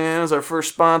Meat Man as our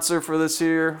first sponsor for this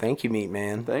year. Thank you, Meat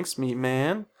Man. Thanks, Meat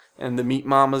Man. And the Meat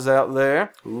Mamas out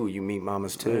there. Ooh, you Meat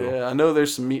Mamas too. Yeah, I know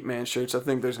there's some Meat Man shirts. I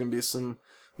think there's going to be some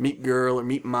Meat Girl or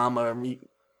Meat Mama or Meat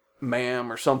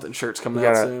Ma'am or something shirts coming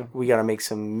out soon. We got to make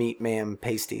some Meat Man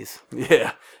pasties.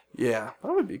 Yeah, that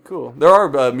would be cool. There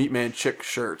are Meat Man chick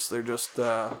shirts. They're just,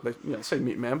 they say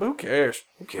Meat Man, but who cares?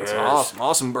 Who cares? It's awesome.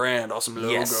 Awesome brand, awesome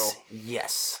logo.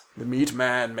 Yes. The Meat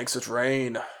Man makes it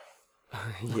rain.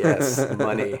 Yes,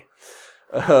 money.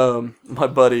 My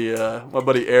buddy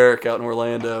Eric out in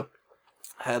Orlando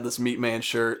had this Meat Man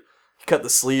shirt. He cut the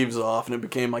sleeves off, and it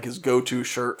became like his go-to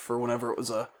shirt for whenever it was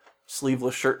a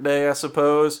sleeveless shirt day, I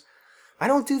suppose. I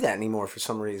don't do that anymore for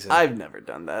some reason. I've never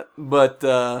done that, but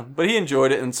he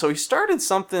enjoyed it, and so he started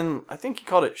something. I think he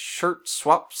called it Shirt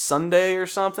Swap Sunday or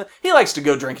something. He likes to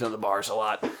go drinking at the bars a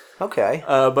lot. Okay.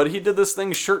 But he did this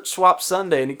thing, Shirt Swap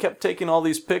Sunday, and he kept taking all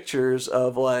these pictures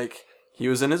of like. He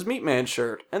was in his Meat Man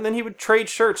shirt, and then he would trade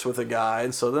shirts with a guy,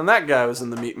 and so then that guy was in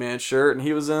the Meat Man shirt, and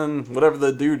he was in whatever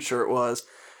the dude shirt was.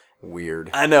 Weird.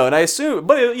 I know, and I assume,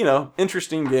 but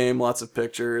interesting game, lots of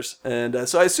pictures, and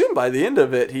so I assume by the end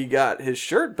of it he got his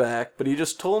shirt back, but he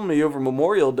just told me over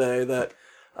Memorial Day that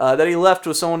he left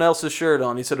with someone else's shirt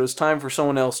on. He said it was time for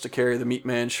someone else to carry the Meat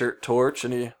Man shirt torch,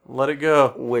 and he let it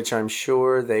go. Which I'm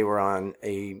sure they were on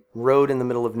a road in the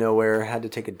middle of nowhere, had to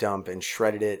take a dump, and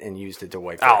shredded it and used it to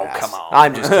wipe their ass. Come on.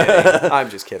 I'm just kidding. I'm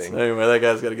just kidding. So anyway, that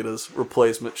guy's got to get his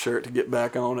replacement shirt to get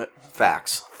back on it.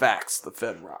 Facts. The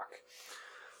Fed Rock.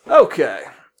 Okay.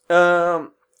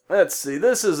 Let's see.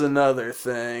 This is another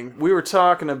thing. We were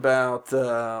talking about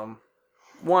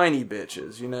whiny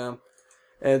bitches,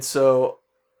 And so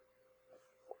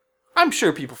I'm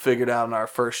sure people figured out in our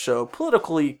first show,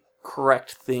 politically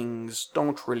correct things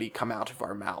don't really come out of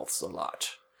our mouths a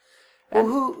lot.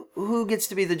 Well, who gets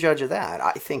to be the judge of that?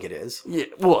 I think it is. Yeah,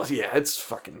 it's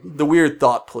fucking the weird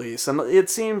thought police. And it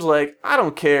seems like, I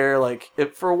don't care, like,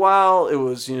 for a while it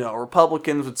was,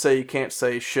 Republicans would say you can't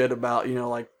say shit about,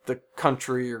 like, the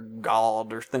country or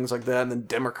God or things like that, and then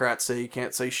Democrats say you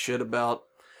can't say shit about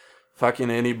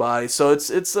fucking anybody. So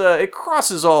it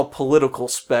crosses all political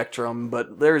spectrum,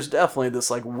 but there's definitely this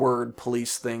like word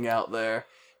police thing out there.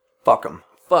 Fuck them.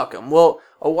 Well,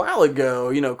 a while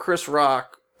ago, Chris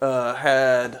Rock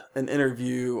had an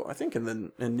interview, I think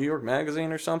in New York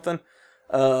Magazine or something,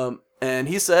 and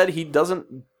he said he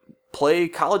doesn't play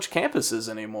college campuses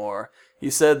anymore. He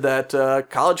said that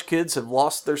college kids have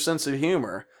lost their sense of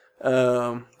humor.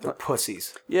 They're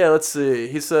pussies. Yeah, let's see.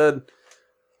 He said,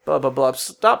 blah, blah, blah,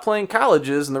 stop playing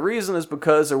colleges, and the reason is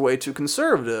because they're way too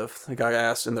conservative. The guy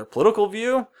asked, in their political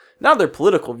view? Not their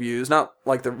political views, not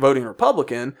like they're voting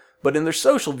Republican, but in their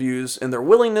social views and their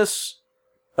willingness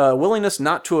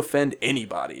not to offend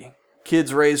anybody.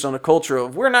 Kids raised on a culture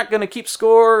of, we're not going to keep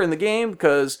score in the game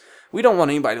because we don't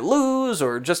want anybody to lose,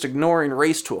 or just ignoring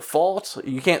race to a fault.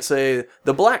 You can't say,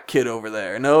 the black kid over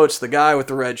there. No, it's the guy with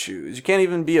the red shoes. You can't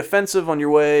even be offensive on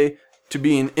your way to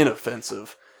being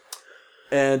inoffensive.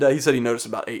 And he said he noticed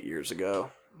about 8 years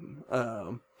ago.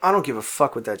 I don't give a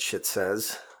fuck what that shit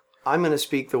says. I'm going to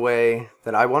speak the way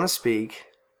that I want to speak.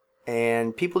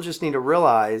 And people just need to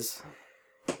realize,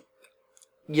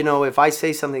 if I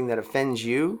say something that offends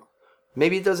you,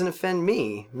 maybe it doesn't offend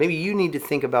me. Maybe you need to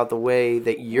think about the way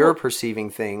that you're perceiving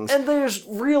things. And there's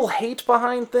real hate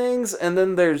behind things. And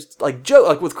then there's like joke.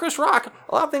 Like with Chris Rock,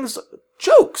 a lot of things,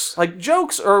 jokes. Like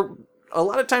jokes are a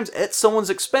lot of times at someone's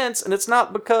expense. And it's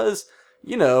not because...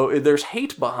 there's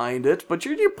hate behind it, but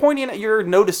you're pointing at, you're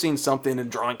noticing something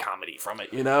and drawing comedy from it,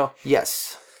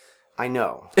 Yes, I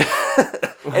know.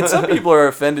 And some people are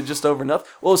offended just over nothing.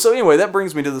 Well, so anyway, that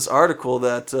brings me to this article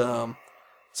that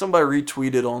somebody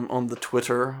retweeted on the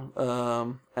Twitter,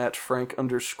 at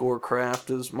Frank_Craft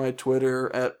is my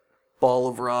Twitter, at Ball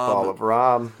of Rob. Ball of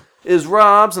Rob. is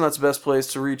Rob's, and that's the best place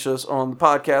to reach us on the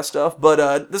podcast stuff.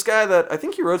 But this guy that I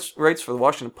think he writes for the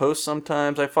Washington Post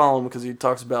sometimes. I follow him because he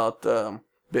talks about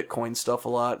Bitcoin stuff a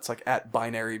lot. It's like at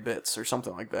Binary Bits or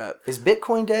something like that. Is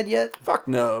Bitcoin dead yet? Fuck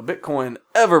no. Bitcoin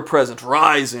ever present,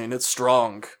 rising. It's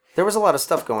strong. There was a lot of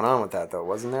stuff going on with that, though,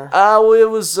 wasn't there? Well, it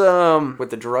was... with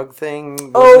the drug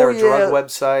thing? Wasn't there a drug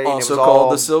website? Also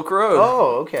called the Silk Road.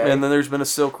 Oh, okay. And then there's been a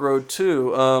Silk Road,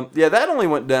 too. That only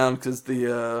went down because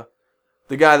the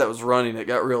guy that was running it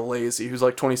got real lazy. He was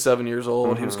like 27 years old.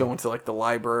 Mm-hmm. He was going to like the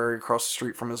library across the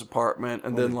street from his apartment.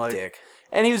 And then like... Dick.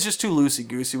 And he was just too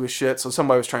loosey-goosey with shit, so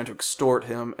somebody was trying to extort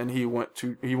him, and he went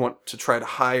to try to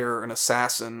hire an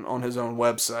assassin on his own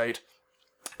website.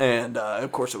 And,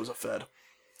 of course, it was a Fed.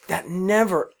 That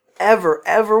never, ever,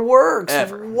 ever works.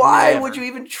 Ever. Why Never. would you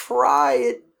even try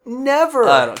it? Never.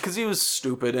 I don't know, because he was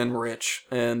stupid and rich,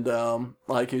 and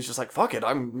he was just like, fuck it,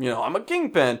 I'm a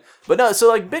kingpin. But no, so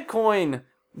like Bitcoin,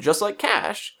 just like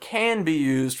cash, can be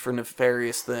used for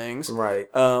nefarious things. Right.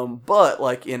 But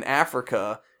like in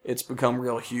Africa, it's become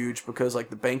real huge because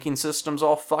like the banking system's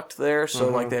all fucked there, so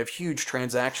like they have huge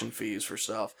transaction fees for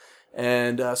stuff.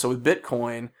 And so with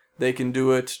Bitcoin, they can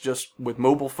do it just with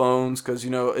mobile phones because,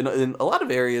 in a lot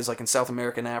of areas, like in South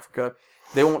America and Africa,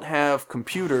 they won't have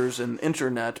computers and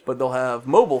internet, but they'll have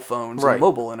mobile phones and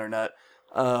mobile internet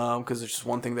because it's just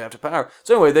one thing they have to power.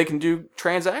 So anyway, they can do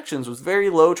transactions with very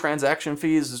low transaction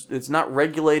fees. It's not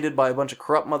regulated by a bunch of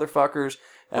corrupt motherfuckers,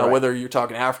 whether you're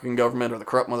talking African government or the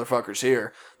corrupt motherfuckers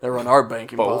here that run our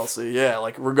banking policy. Yeah,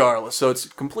 like regardless. So it's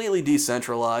completely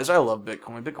decentralized. I love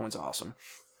Bitcoin. Bitcoin's awesome.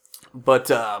 But...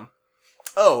 so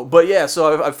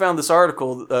I found this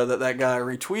article that guy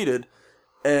retweeted,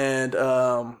 and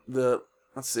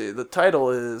the title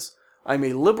is, "I'm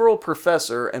a liberal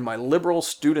professor and my liberal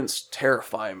students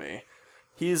terrify me."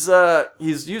 He's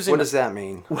using... What does that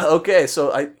mean? Well, okay,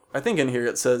 so I think in here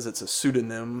it says it's a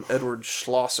pseudonym, Edward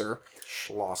Schlosser.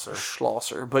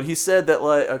 Schlosser. But he said that,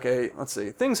 like, okay, let's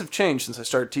see, things have changed since I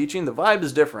started teaching. The vibe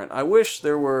is different. I wish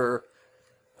there were...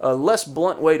 a less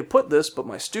blunt way to put this, but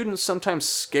my students sometimes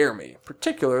scare me,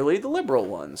 particularly the liberal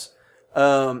ones.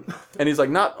 And he's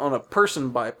like, not on a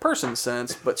person-by-person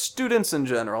sense, but students in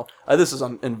general. This is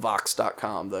in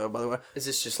Vox.com, though, by the way. Is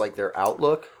this just like their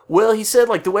outlook? Well, he said,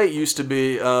 like, the way it used to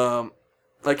be,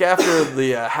 like, after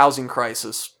the housing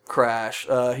crisis crash,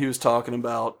 he was talking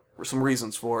about some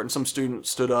reasons for it, and some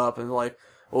students stood up and like,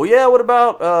 well, yeah, what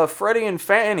about Freddie and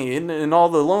Fannie and all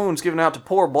the loans given out to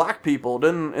poor black people?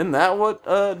 Isn't that what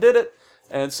did it?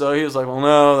 And so he was like, well,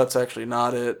 no, that's actually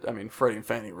not it. I mean, Freddie and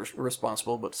Fannie were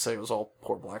responsible, but to say it was all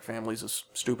poor black families is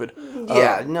stupid.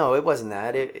 Yeah, no, it wasn't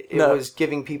that. It was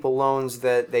giving people loans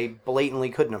that they blatantly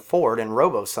couldn't afford and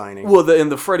robo-signing. Well,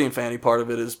 the Freddie and Fannie part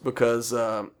of it is because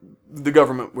the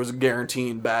government was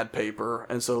guaranteeing bad paper,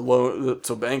 and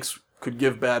so banks could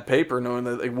give bad paper knowing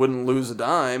that they wouldn't lose a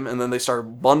dime, and then they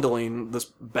started bundling this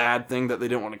bad thing that they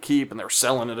didn't want to keep, and they were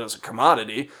selling it as a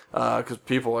commodity because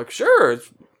people were like, sure,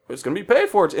 it's going to be paid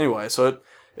for it. Anyway, so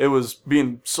it was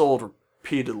being sold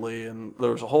repeatedly, and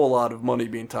there was a whole lot of money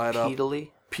being tied up.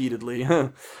 Repeatedly. Yeah.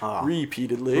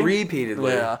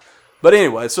 But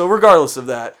anyway, so regardless of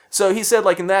that, so he said,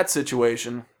 like, in that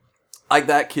situation... like,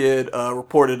 that kid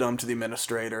reported him to the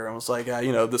administrator and was like,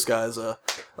 this guy's a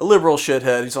liberal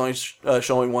shithead. He's only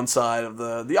showing one side of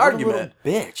the argument. What a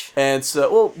little bitch. And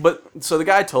so, so the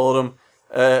guy told him,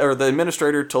 or the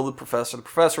administrator told the professor. The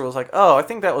professor was like, oh, I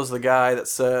think that was the guy that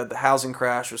said the housing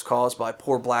crash was caused by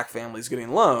poor black families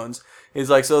getting loans. He's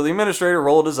like, so the administrator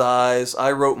rolled his eyes.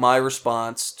 I wrote my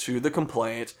response to the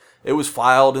complaint. It was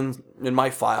filed in my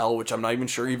file, which I'm not even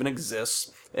sure even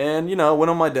exists. And, went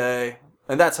on my day.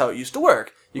 And that's how it used to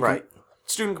work.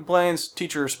 Student complains,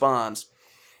 teacher responds.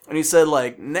 And he said,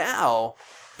 like, now,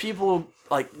 people,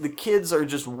 like, the kids are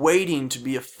just waiting to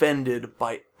be offended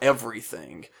by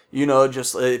everything.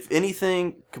 Just if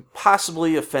anything could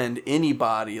possibly offend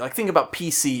anybody. Like, think about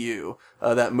PCU,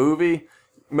 that movie.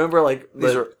 Remember, like...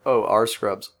 R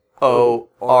Scrubs. Oh,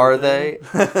 are they?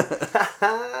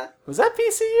 Was that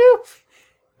PCU?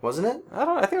 Wasn't it?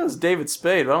 I think it was David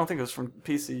Spade, but I don't think it was from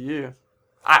PCU.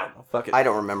 I don't know. Fuck it. I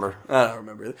don't remember. I don't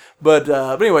remember it. But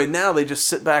anyway, now they just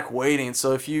sit back waiting.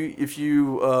 So if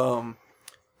you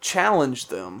challenge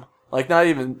them, like not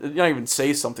even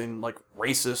say something like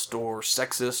racist or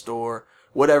sexist or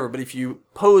whatever, but if you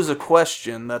pose a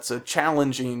question that's a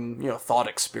challenging, thought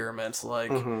experiment,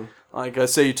 like like I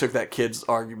say you took that kid's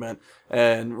argument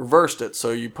and reversed it.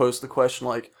 So you posed the question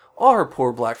like, are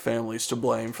poor black families to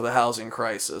blame for the housing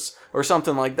crisis, or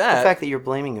something like that. The fact that you're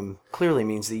blaming him clearly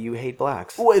means that you hate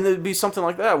blacks. Well, and it'd be something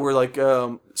like that, where like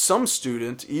some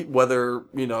student, whether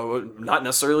not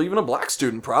necessarily even a black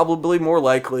student, probably more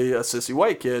likely a sissy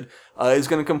white kid, is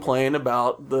going to complain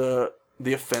about the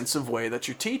offensive way that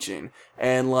you're teaching.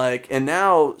 And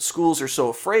now schools are so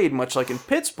afraid, much like in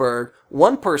Pittsburgh,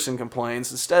 one person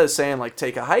complains instead of saying like,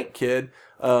 take a hike, kid.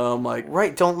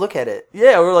 Right, don't look at it.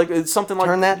 Yeah, or like it's something like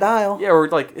turn that dial. Yeah, or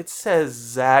like it says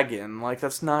Zaggin, like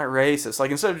that's not racist. Like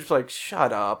instead of just like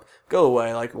shut up, go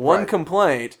away. Like one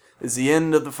complaint is the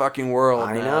end of the fucking world.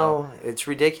 I know, it's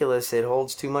ridiculous. It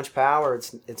holds too much power.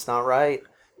 It's not right.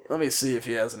 Let me see if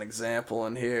he has an example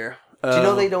in here. Do you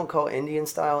know they don't call Indian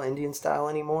style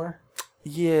anymore?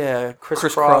 Yeah,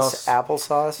 crisscross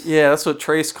applesauce. Yeah, that's what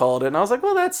Trace called it, and I was like,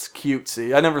 "Well, that's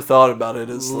cutesy." I never thought about it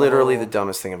as literally the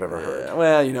dumbest thing I've ever heard. Yeah,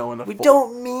 well, when we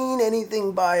don't mean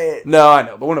anything by it. No, I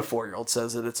know, but when a 4-year-old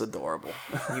says it, it's adorable.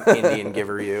 You Indian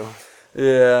giver, you.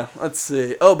 Yeah, let's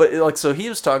see. Oh, but so he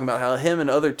was talking about how him and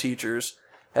other teachers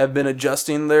have been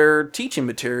adjusting their teaching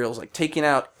materials, like taking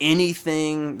out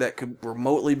anything that could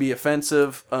remotely be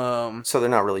offensive. So they're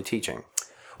not really teaching.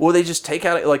 Well, they just take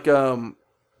out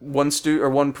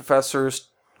one professor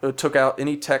took out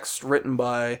any text written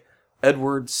by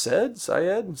Edward Said, I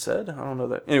don't know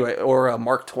that. Anyway, or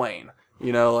Mark Twain.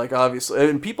 Obviously,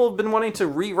 and people have been wanting to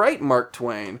rewrite Mark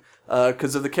Twain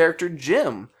because of the character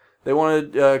Jim. They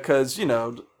wanted because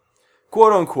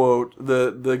quote unquote,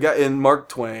 the guy in Mark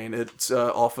Twain, it's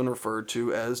often referred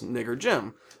to as Nigger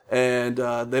Jim. And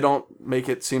they don't make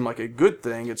it seem like a good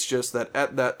thing. It's just that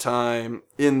at that time,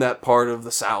 in that part of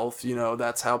the South,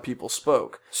 that's how people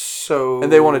spoke. So, and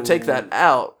they want to take that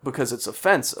out because it's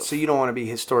offensive. So you don't want to be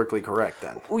historically correct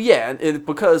then? Well, yeah,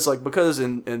 because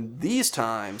in these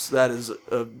times, that is,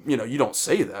 you don't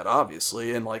say that,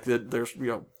 obviously. And there's,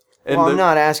 I'm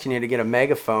not asking you to get a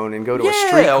megaphone and go to a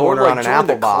street corner on an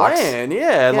apple box.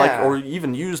 Or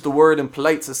even use the word in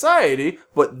polite society.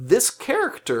 But this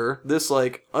character, this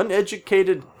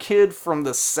uneducated kid from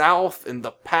the South in the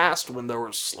past when there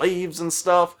were slaves and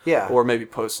stuff, or maybe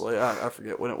post-slave, I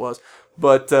forget when it was.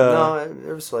 But no,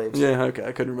 there were slaves. Yeah, okay,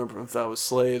 I couldn't remember if that was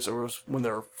slaves or was when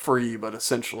they were free, but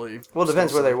essentially. Well, it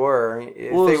depends where they were.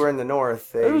 If they were in the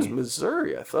North, it was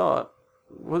Missouri, I thought.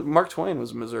 Mark Twain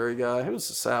was a Missouri guy. He was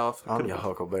the South. I'm your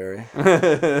Huckleberry.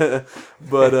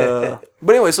 but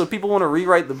anyway, so people want to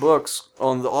rewrite the books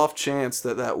on the off chance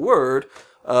that word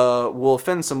will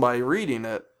offend somebody reading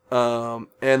it.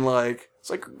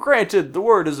 It's granted, the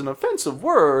word is an offensive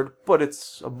word, but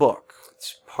it's a book.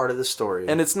 It's part of the story.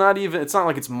 And it's not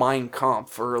like it's Mein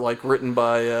Kampf or written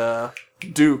by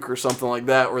Duke or something like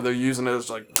that, where they're using it as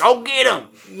go get him.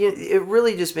 It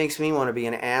really just makes me want to be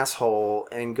an asshole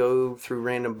and go through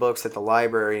random books at the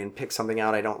library and pick something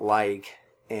out I don't like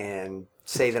and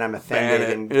say that I'm offended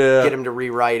and get him to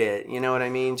rewrite it. You know what I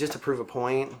mean? Just to prove a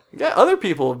point. Yeah, other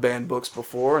people have banned books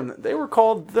before, and they were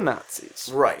called the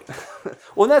Nazis. Right.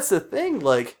 Well, that's the thing.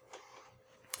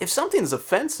 If something's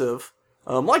offensive,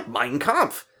 like Mein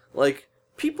Kampf,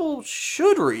 people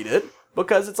should read it.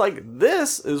 Because it's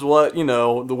this is what,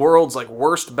 the world's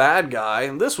worst bad guy,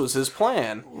 and this was his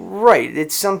plan. Right.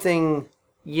 It's something,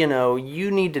 you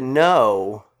need to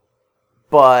know,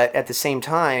 but at the same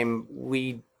time,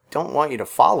 we don't want you to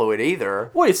follow it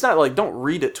either. Well, it's not don't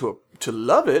read it to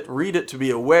love it. Read it to be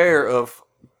aware of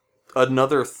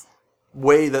another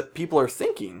way that people are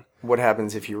thinking. What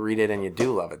happens if you read it and you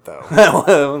do love it, though?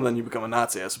 Well, then you become a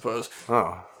Nazi, I suppose.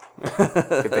 Oh.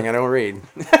 Good thing I don't read.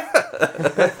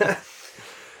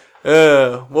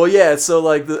 So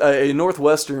a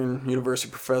Northwestern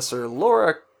University professor,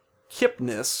 Laura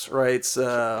Kipnis, writes,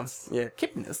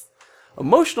 Kipnis,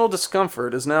 emotional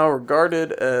discomfort is now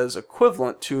regarded as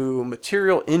equivalent to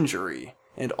material injury,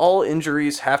 and all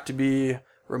injuries have to be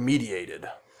remediated.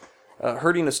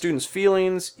 Hurting a student's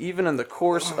feelings, even in the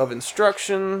course of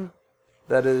instruction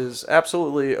that is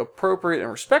absolutely appropriate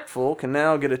and respectful, can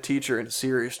now get a teacher into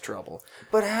serious trouble.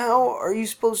 But how are you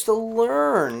supposed to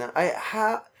learn?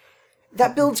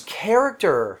 That builds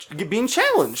character. Being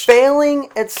challenged. Failing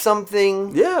at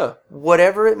something, yeah,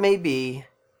 whatever it may be,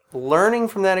 learning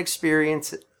from that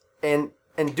experience and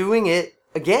doing it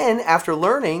again after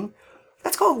learning,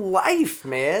 that's called life,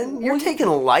 man. You're taking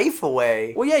life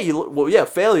away.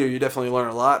 Failure you definitely learn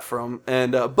a lot from.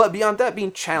 And but beyond that,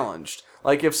 being challenged.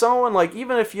 If someone,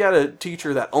 even if you had a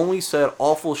teacher that only said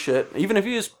awful shit, even if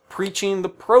he was preaching the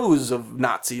pros of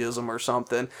Nazism or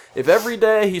something, if every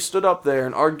day he stood up there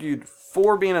and argued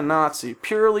for being a Nazi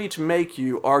purely to make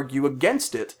you argue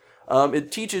against it,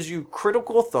 It teaches you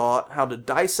critical thought, how to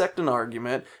dissect an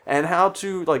argument, and how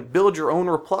to like build your own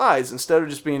replies instead of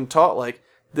just being taught like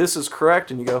this is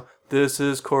correct, and you go this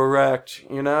is correct.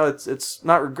 You know, it's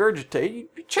not regurgitate. You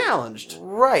be challenged.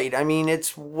 Right. I mean,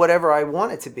 it's whatever I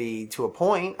want it to be to a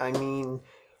point. I mean,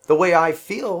 the way I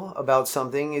feel about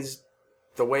something is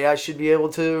the way I should be able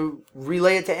to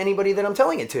relay it to anybody that I'm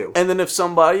telling it to. And then if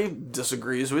somebody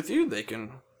disagrees with you, they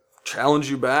can challenge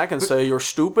you back and say you're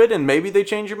stupid, and maybe they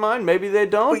change your mind, maybe they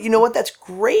don't. But you know what? That's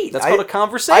great. That's called a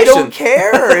conversation. I don't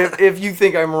care if you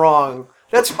think I'm wrong.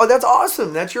 That's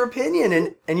awesome. That's your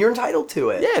opinion, and you're entitled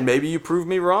to it. Yeah, and maybe you prove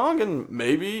me wrong, and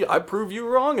maybe I prove you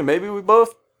wrong, and maybe we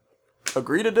both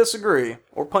agree to disagree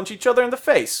or punch each other in the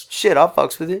face. Shit, I'll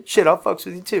fucks with you. Shit, I'll fucks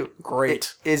with you too.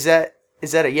 Great. Is that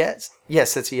a yes?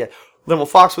 Yes, that's a yes. Then we'll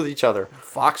fox with each other.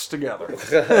 Fox together.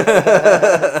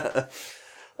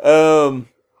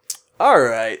 All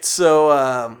right,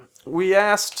 so we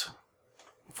asked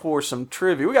for some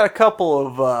trivia. We got a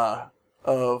couple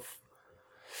of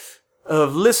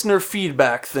listener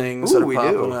feedback things that are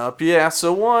popping up. Yeah,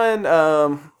 so one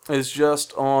is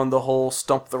just on the whole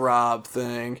Stump the Rob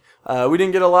thing. We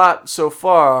didn't get a lot so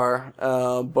far,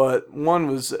 but one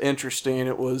was interesting.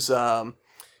 It was,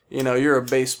 you're a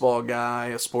baseball guy,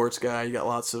 a sports guy. You got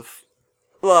lots of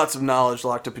knowledge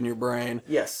locked up in your brain.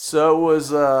 Yes. So it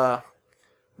was.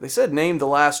 They said name the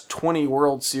last 20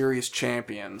 World Series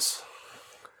champions.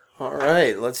 All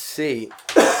right, let's see.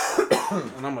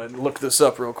 And I'm going to look this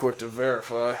up real quick to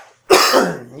verify.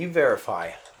 You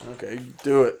verify. Okay,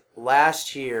 do it.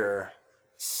 Last year,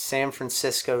 San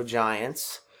Francisco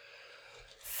Giants.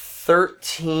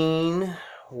 13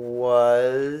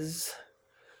 was...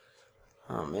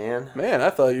 Oh, man. Man,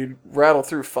 I thought you'd rattle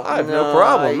through 5. No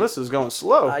problem. This is going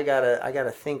slow. I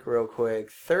gotta think real quick.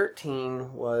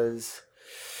 13 was...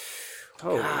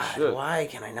 Holy shit. Why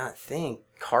can I not think?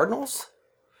 Cardinals?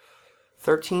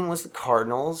 13 was the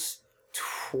Cardinals.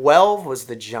 12 was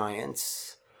the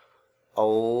Giants.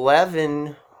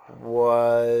 11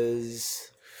 was...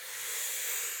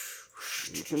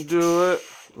 You can do it.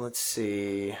 Let's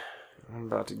see. I'm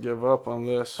about to give up on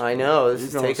this. I know,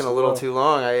 this is taking a little too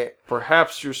long.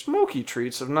 Perhaps your smoky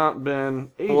treats have not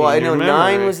been aiding Well, I know your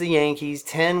memory. 9 was the Yankees.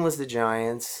 10 was the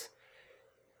Giants.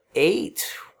 8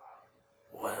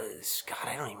 was... God,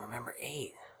 I don't even remember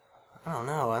 8. I don't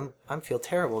know. I feel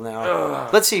terrible now.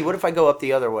 Ugh. Let's see. What if I go up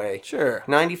the other way? Sure.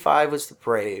 95 was the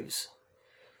Braves.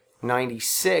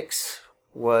 96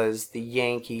 was the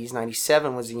Yankees.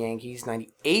 97 was the Yankees.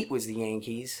 98 was the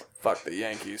Yankees. Fuck the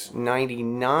Yankees.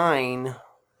 99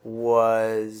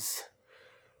 was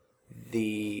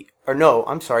the... Or no,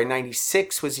 I'm sorry.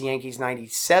 96 was the Yankees.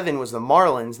 97 was the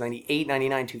Marlins. 98,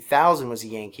 99, 2000 was the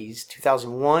Yankees.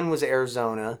 2001 was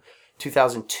Arizona.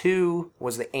 2002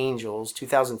 was the Angels.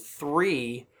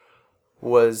 2003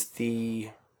 was the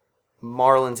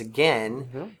Marlins again.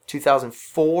 Mm-hmm.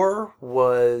 2004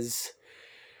 was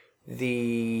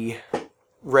the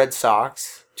Red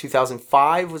Sox.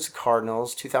 2005 was the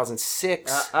Cardinals.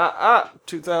 2006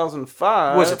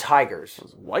 2005 was the Tigers.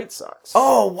 Was White Sox.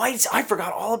 Oh, White Sox. I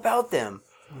forgot all about them.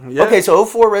 Yeah. Okay, so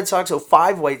 04 Red Sox,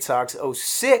 05 White Sox,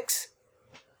 06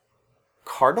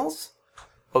 Cardinals,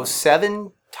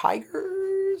 07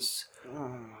 Tigers.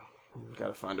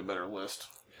 Gotta find a better list.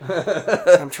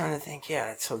 I'm trying to think.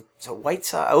 Yeah, so White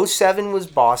Sox. 07 was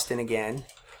Boston again.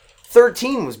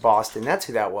 13 was Boston. That's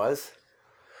who that was.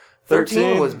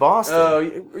 13 was Boston. Oh,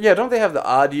 yeah. Don't they have the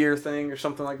odd year thing or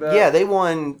something like that? Yeah, they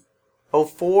won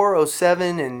 04,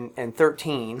 07, and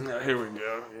 13. Here we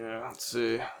go. Yeah, let's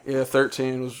see. Yeah,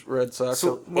 13 was Red Sox.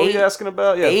 So what were you asking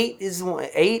about? Yeah. 8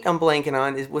 I'm blanking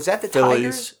on. Was that the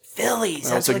Tigers? Phillies.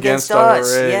 That's against us. our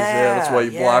Rays. Yeah, that's why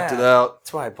you blocked it out.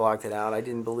 That's why I blocked it out. I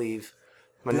didn't believe.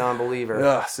 I'm a non-believer.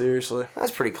 Yeah, seriously.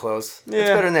 That's pretty close. Yeah. That's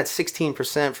better than that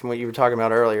 16% from what you were talking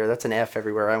about earlier. That's an F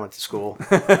everywhere I went to school.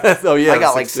 Oh, yeah. I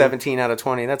got like 17 out of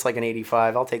 20. That's like an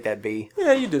 85. I'll take that B.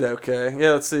 Yeah, you did okay.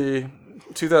 Yeah, let's see.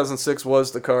 2006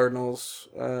 was the Cardinals.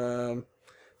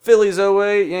 Phillies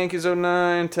 08, Yankees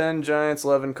 09, 10 Giants,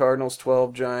 11 Cardinals,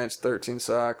 12 Giants, 13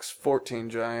 Sox, 14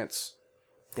 Giants.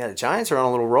 Yeah, the Giants are on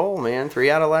a little roll, man. 3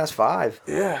 out of the last 5.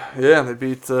 Yeah, they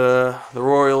beat the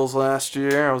Royals last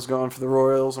year. I was going for the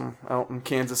Royals. I'm out in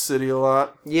Kansas City a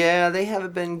lot. Yeah, they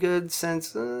haven't been good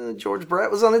since George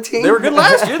Brett was on the team. They were good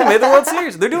last year. They made the World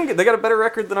Series. They're doing good. They got a better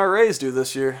record than our Rays do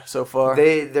this year so far.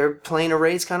 They're playing a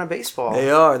Rays kind of baseball. They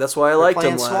are. That's why I liked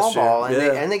them last small ball,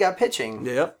 year. And they got pitching.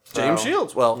 Yep. James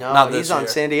Shields. Well, no, not this he's on year.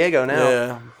 San Diego now.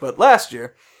 Yeah, but last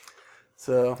year.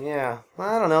 So yeah,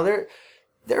 well, I don't know.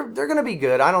 they're going to be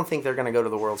good. I don't think they're going to go to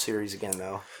the World Series again,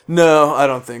 though. No, I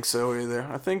don't think so either.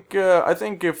 I think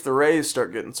if the Rays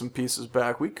start getting some pieces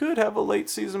back, we could have a late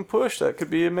season push. That could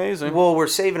be amazing. Well, we're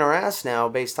saving our ass now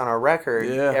based on our record.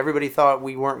 Yeah. Everybody thought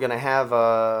we weren't going to have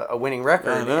a winning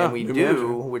record, and we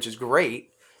do, which is great.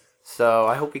 So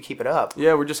I hope we keep it up.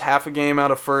 Yeah, we're just half a game out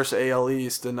of first AL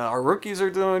East, and our rookies are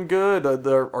doing good.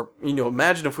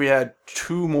 Imagine if we had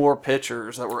 2 more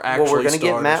pitchers that were actually we're going to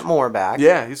get Matt Moore back.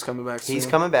 Yeah, he's coming back soon. He's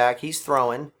coming back. He's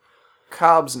throwing.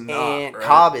 Cobb's not, and right?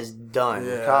 Cobb is done.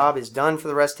 Yeah. Cobb is done for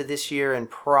the rest of this year and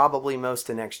probably most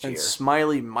of next year. And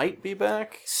Smiley might be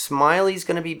back? Smiley's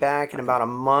going to be back in about a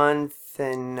month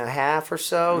and a half or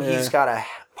so. Yeah. He's got a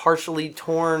partially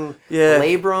torn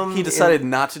labrum. He decided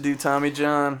not to do Tommy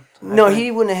John. No,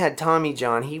 he wouldn't have had Tommy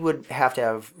John. He would have to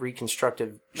have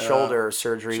reconstructive shoulder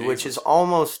surgery, Jesus. which is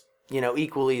almost,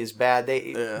 equally as bad.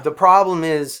 The problem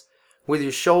is with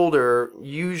your shoulder,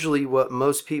 usually what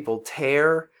most people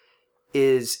tear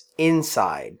is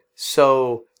inside.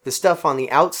 So the stuff on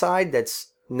the outside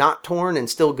that's not torn and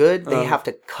still good, they have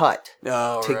to cut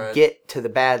to get to the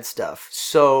bad stuff.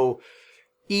 So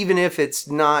even if it's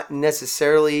not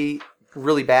necessarily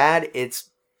really bad, it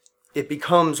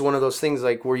becomes one of those things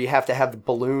like where you have to have the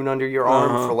balloon under your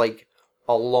arm for like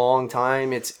a long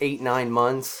time. It's 8-9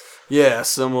 months. Yeah,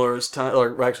 similar as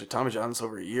Tommy John's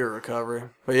over a year recovery.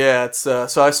 But yeah, it's so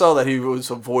I saw that he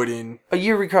was avoiding a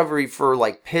year recovery for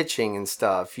like pitching and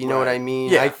stuff. You know what I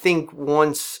mean? Yeah. I think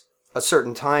once a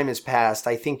certain time has passed,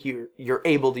 I think you're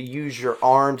able to use your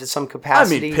arm to some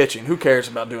capacity. I mean, pitching. Who cares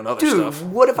about doing other stuff?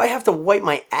 Dude, what if I have to wipe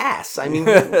my ass? I mean,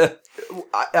 I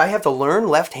have to learn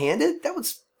left-handed? That would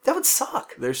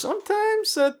suck. There's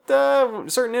sometimes that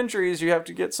certain injuries you have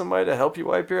to get somebody to help you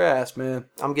wipe your ass, man.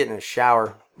 I'm getting a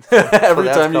shower. Every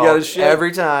time you got to shit.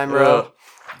 Every time, bro.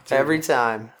 Every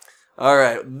time. All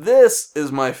right, this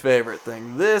is my favorite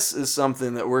thing. This is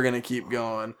something that we're going to keep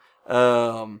going.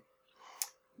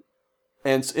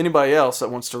 And anybody else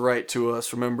that wants to write to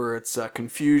us, remember it's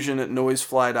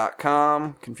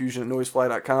confusion@noisefly.com,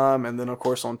 confusion@noisefly.com, and then, of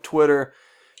course, on Twitter,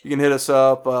 you can hit us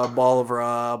up, Ball of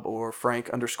Rob or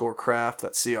Frank_Craft.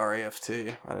 That's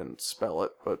CRAFT. I didn't spell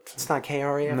it, but... It's not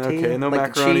KRAFT? Okay, no like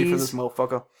macaroni for this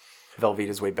motherfucker.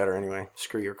 Velveeta's way better anyway.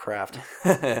 Screw your craft.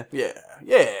 Yeah.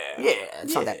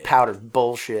 It's not that powdered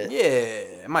bullshit.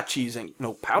 Yeah, my cheese ain't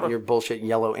no powder. Your bullshit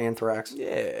yellow anthrax.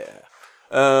 Yeah.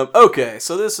 Okay,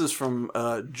 so this is from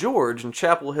George in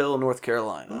Chapel Hill, North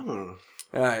Carolina. All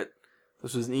right,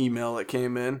 this was an email that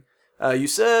came in. You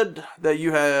said that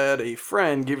you had a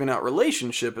friend giving out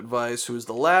relationship advice who was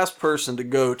the last person to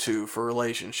go to for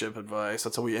relationship advice.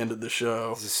 That's how we ended the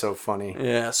show. This is so funny.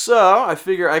 Yeah, so I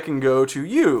figure I can go to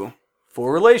you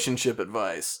for relationship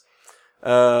advice.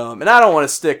 And I don't want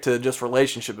to stick to just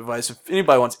relationship advice. If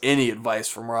anybody wants any advice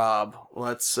from Rob,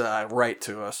 let's write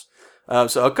to us.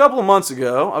 So a couple of months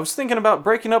ago, I was thinking about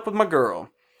breaking up with my girl.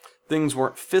 Things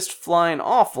weren't fist-flying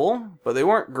awful, but they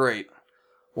weren't great.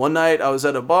 One night, I was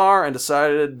at a bar and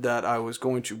decided that I was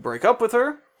going to break up with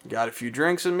her, got a few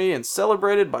drinks in me, and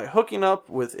celebrated by hooking up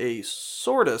with a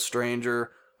sorta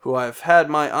stranger who I've had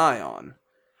my eye on.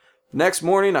 Next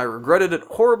morning, I regretted it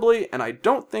horribly, and I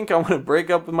don't think I want to break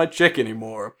up with my chick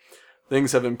anymore.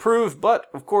 Things have improved, but,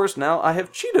 of course, now I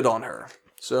have cheated on her.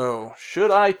 So,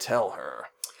 should I tell her?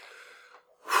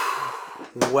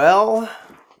 Well,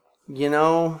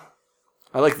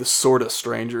 I like the sorta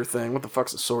stranger thing. What the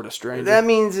fuck's a sorta stranger? that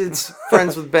means it's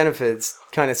friends with benefits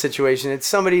kind of situation. It's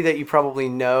somebody that you probably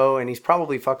know, and he's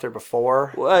probably fucked her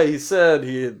before. Well, he said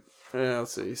he had... Yeah,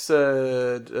 let's see. He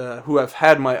said, who I've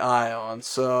had my eye on,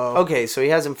 so... Okay, so he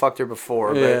hasn't fucked her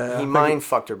before, but he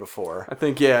mind-fucked her before. I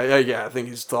think, I think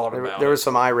he's thought about it. There was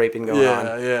some eye-raping going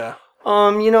on. Yeah.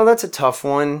 That's a tough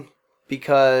one,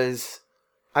 because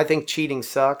I think cheating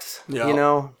sucks,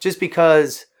 Just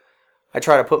because I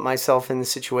try to put myself in the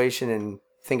situation and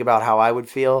think about how I would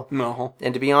feel. No.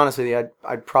 And to be honest with you,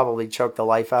 I'd probably choke the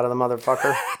life out of the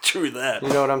motherfucker. True that. You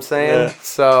know what I'm saying? Yeah.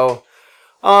 So...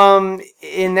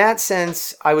 in that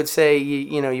sense, I would say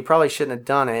you probably shouldn't have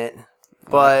done it,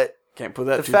 but can't put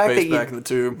that toothpaste back in the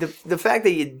tube. The fact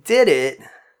that you did it,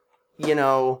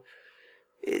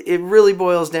 it really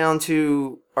boils down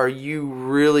to: are you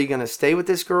really going to stay with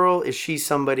this girl? Is she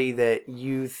somebody that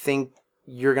you think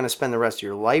you're going to spend the rest of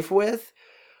your life with?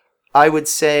 I would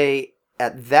say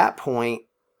at that point,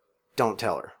 don't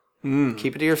tell her.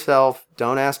 Keep it to yourself.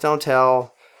 Don't ask, don't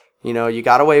tell. You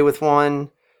got away with one.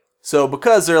 So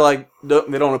because they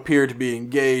don't appear to be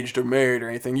engaged or married or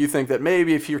anything, you think that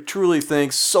maybe if you truly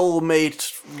think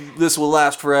soulmate, this will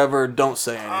last forever, don't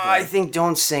say anything. I think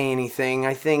don't say anything.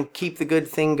 I think keep the good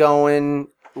thing going,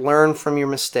 learn from your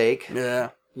mistake. Yeah.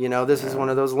 This is one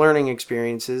of those learning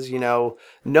experiences. Know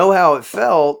how it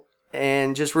felt,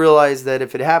 and just realize that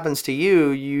if it happens to you,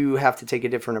 you have to take a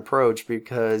different approach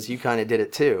because you kind of did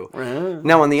it too. Right.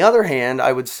 Now, on the other hand,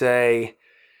 I would say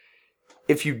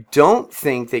if you don't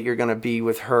think that you're going to be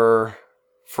with her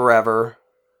forever,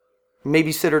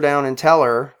 maybe sit her down and tell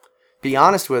her, be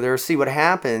honest with her, see what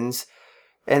happens,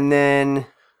 and then,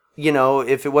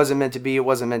 if it wasn't meant to be, it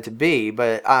wasn't meant to be.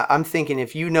 But I'm thinking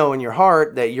if you know in your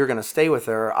heart that you're going to stay with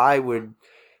her, I would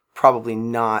probably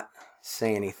not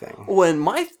say anything. Well, and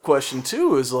my question,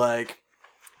 too, is like,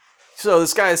 so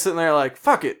this guy is sitting there like,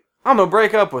 fuck it, I'm going to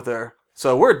break up with her.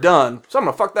 So we're done. So I'm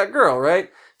going to fuck that girl, right?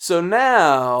 So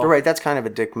now... You're right, that's kind of a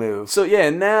dick move. So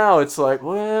yeah, now it's like,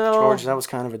 well... George, that was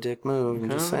kind of a dick move. I'm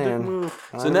just saying.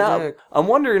 So now, I'm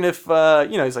wondering if,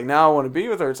 he's like, now I want to be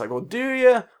with her. It's like, well, do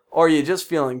you? Or are you just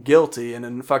feeling guilty? And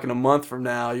then fucking a month from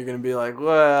now, you're going to be like,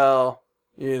 well,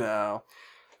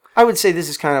 I would say this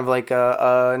is kind of like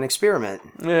an experiment.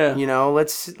 Yeah.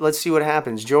 Let's see what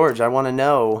happens. George, I want to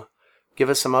know. Give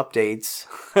us some updates.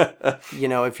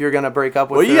 If you're gonna break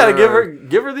up with her. Well, you gotta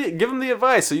give him the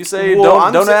advice. So you say,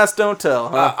 don't ask, don't tell.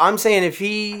 Huh? I'm saying if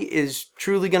he is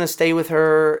truly gonna stay with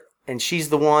her and she's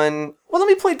the one. Well, let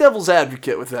me play devil's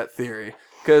advocate with that theory,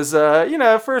 because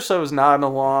at first I was nodding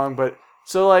along, but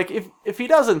so like if he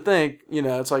doesn't think,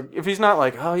 it's like if he's not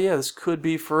like, oh yeah, this could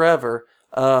be forever.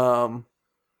 Like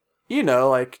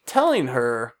telling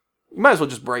her, you might as well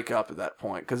just break up at that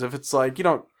point, because if it's like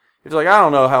He's like, I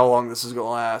don't know how long this is going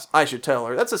to last. I should tell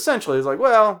her. That's essentially, it's like,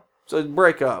 well, so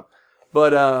break up.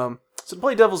 But, so to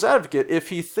play devil's advocate, if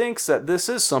he thinks that this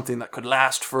is something that could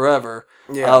last forever,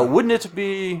 wouldn't it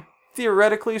be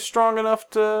theoretically strong enough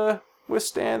to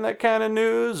withstand that kind of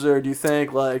news? Or do you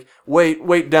think, like,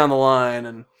 wait down the line?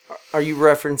 And are you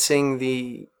referencing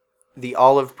the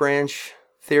olive branch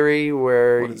theory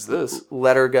where what is this?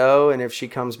 Let her go, and if she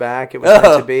comes back, it was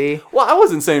meant to be? Well, I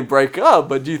wasn't saying break up,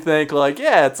 but do you think, like,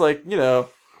 yeah, it's like,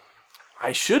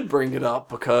 I should bring it up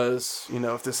because,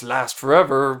 if this lasts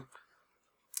forever.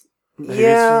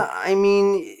 Yeah, I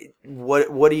mean,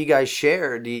 what do you guys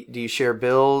share? Do you share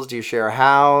bills? Do you share a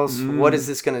house? What is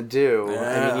this going to do? Yeah.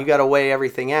 I mean, you got to weigh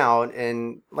everything out.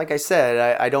 And like I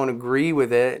said, I don't agree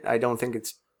with it. I don't think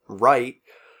it's right.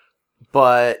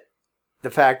 But the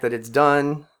fact that it's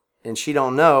done and she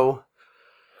don't know,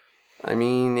 I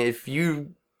mean, if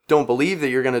you don't believe that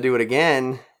you're going to do it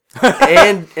again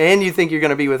and you think you're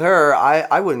going to be with her,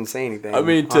 I wouldn't say anything. I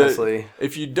mean, honestly.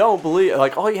 If you don't believe,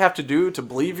 like, all you have to do to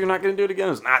believe you're not going to do it again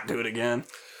is not do it again.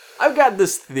 I've got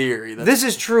this theory. This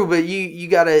is true, but you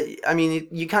gotta, I mean,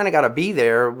 you kind of gotta be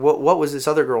there. What was this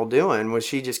other girl doing? Was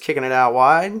she just kicking it out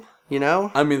wide?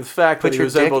 I mean, the fact that he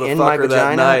was able to fuck her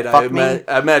that night,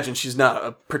 I imagine she's not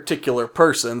a particular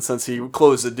person since he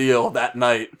closed the deal that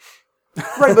night.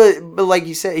 Right, but like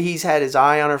you said, he's had his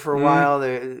eye on her for a while.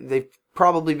 They've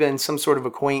probably been some sort of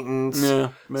acquaintance. Yeah,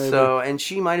 maybe. So, and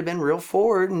she might have been real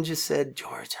forward and just said,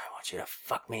 George, I want you to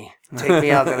fuck me. Take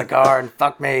me out to the car and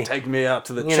fuck me. Take me out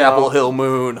to the Chapel Hill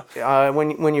moon.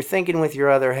 When you're thinking with your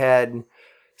other head,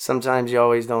 sometimes you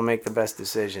always don't make the best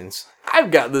decisions. I've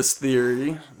got this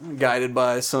theory, guided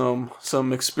by some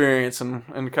experience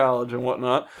in college and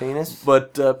whatnot. Penis?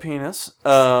 But penis.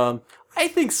 I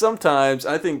think sometimes,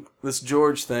 this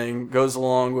George thing goes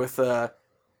along with,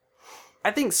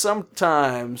 I think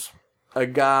sometimes a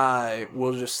guy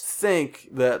will just think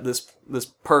that this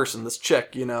person, this chick,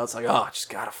 it's like, oh, I just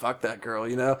gotta fuck that girl,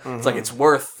 Mm-hmm. It's like it's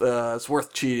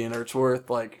worth cheating, or it's worth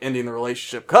like ending the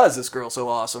relationship because this girl's so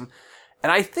awesome.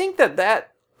 And I think that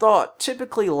thought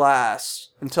typically lasts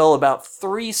until about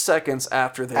 3 seconds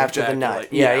after they ejaculate. The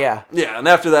nut. Yeah. Yeah, and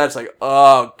after that, it's like,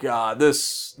 oh, God,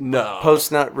 no.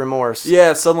 Post-nut remorse.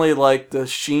 Yeah, suddenly, like, the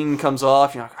sheen comes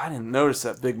off. You're like, I didn't notice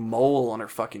that big mole on her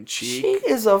fucking cheek. She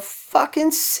is a fucking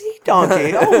sea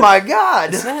donkey. Oh, my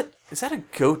God. Is that a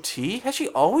goatee? Has she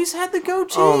always had the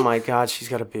goatee? Oh, my God, she's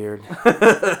got a beard.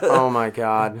 Oh, my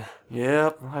God.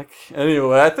 Yep.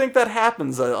 Anyway, I think that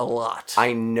happens a lot.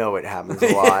 I know it happens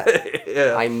a lot.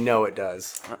 Yeah. I know it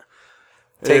does.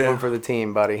 Take one for the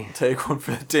team, buddy. Take one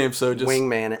for the team. So just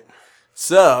wingman it.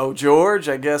 So, George,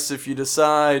 I guess if you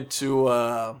decide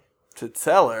to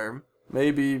tell her,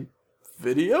 maybe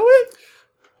video it?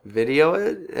 Video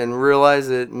it and realize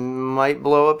it might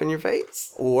blow up in your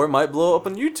face. Or it might blow up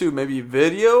on YouTube. Maybe you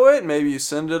video it. Maybe you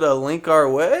send it a link our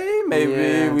way.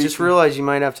 Maybe we just realize you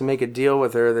might have to make a deal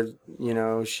with her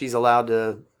that, she's allowed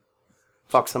to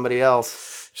fuck somebody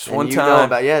else. Just one time.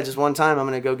 Just one time. I'm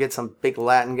going to go get some big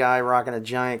Latin guy rocking a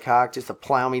giant cock just to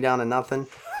plow me down to nothing.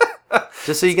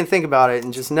 Just so you can think about it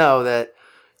and just know that,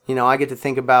 I get to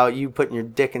think about you putting your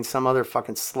dick in some other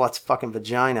fucking slut's fucking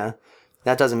vagina.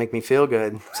 That doesn't make me feel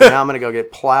good. So now I'm going to go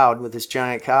get plowed with this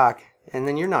giant cock, and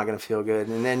then you're not going to feel good.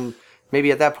 And then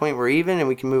maybe at that point we're even and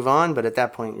we can move on, but at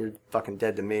that point you're fucking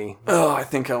dead to me. Oh, I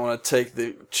think I want to take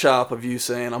the chop of you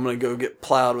saying I'm going to go get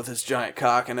plowed with this giant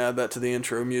cock and add that to the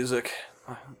intro music.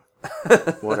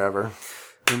 Whatever.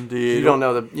 Indeed. You don't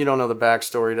know the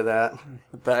backstory to that.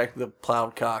 The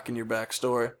plowed cock in your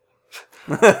backstory.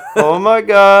 Oh my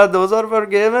God, those are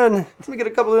forgiven. Let me get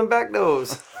a couple of them back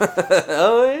those.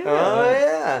 Oh yeah. Oh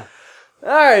yeah. All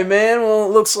right, man. Well,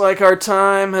 it looks like our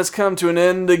time has come to an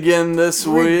end again this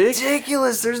week.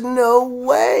 Ridiculous. There's no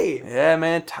way. Yeah,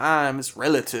 man. Time is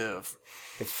relative.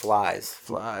 It flies.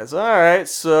 Flies. All right.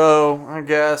 So I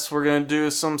guess we're gonna do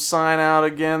some sign out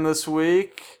again this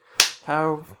week.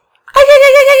 How?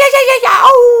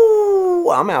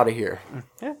 I'm out of here.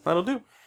 Yeah, that'll do.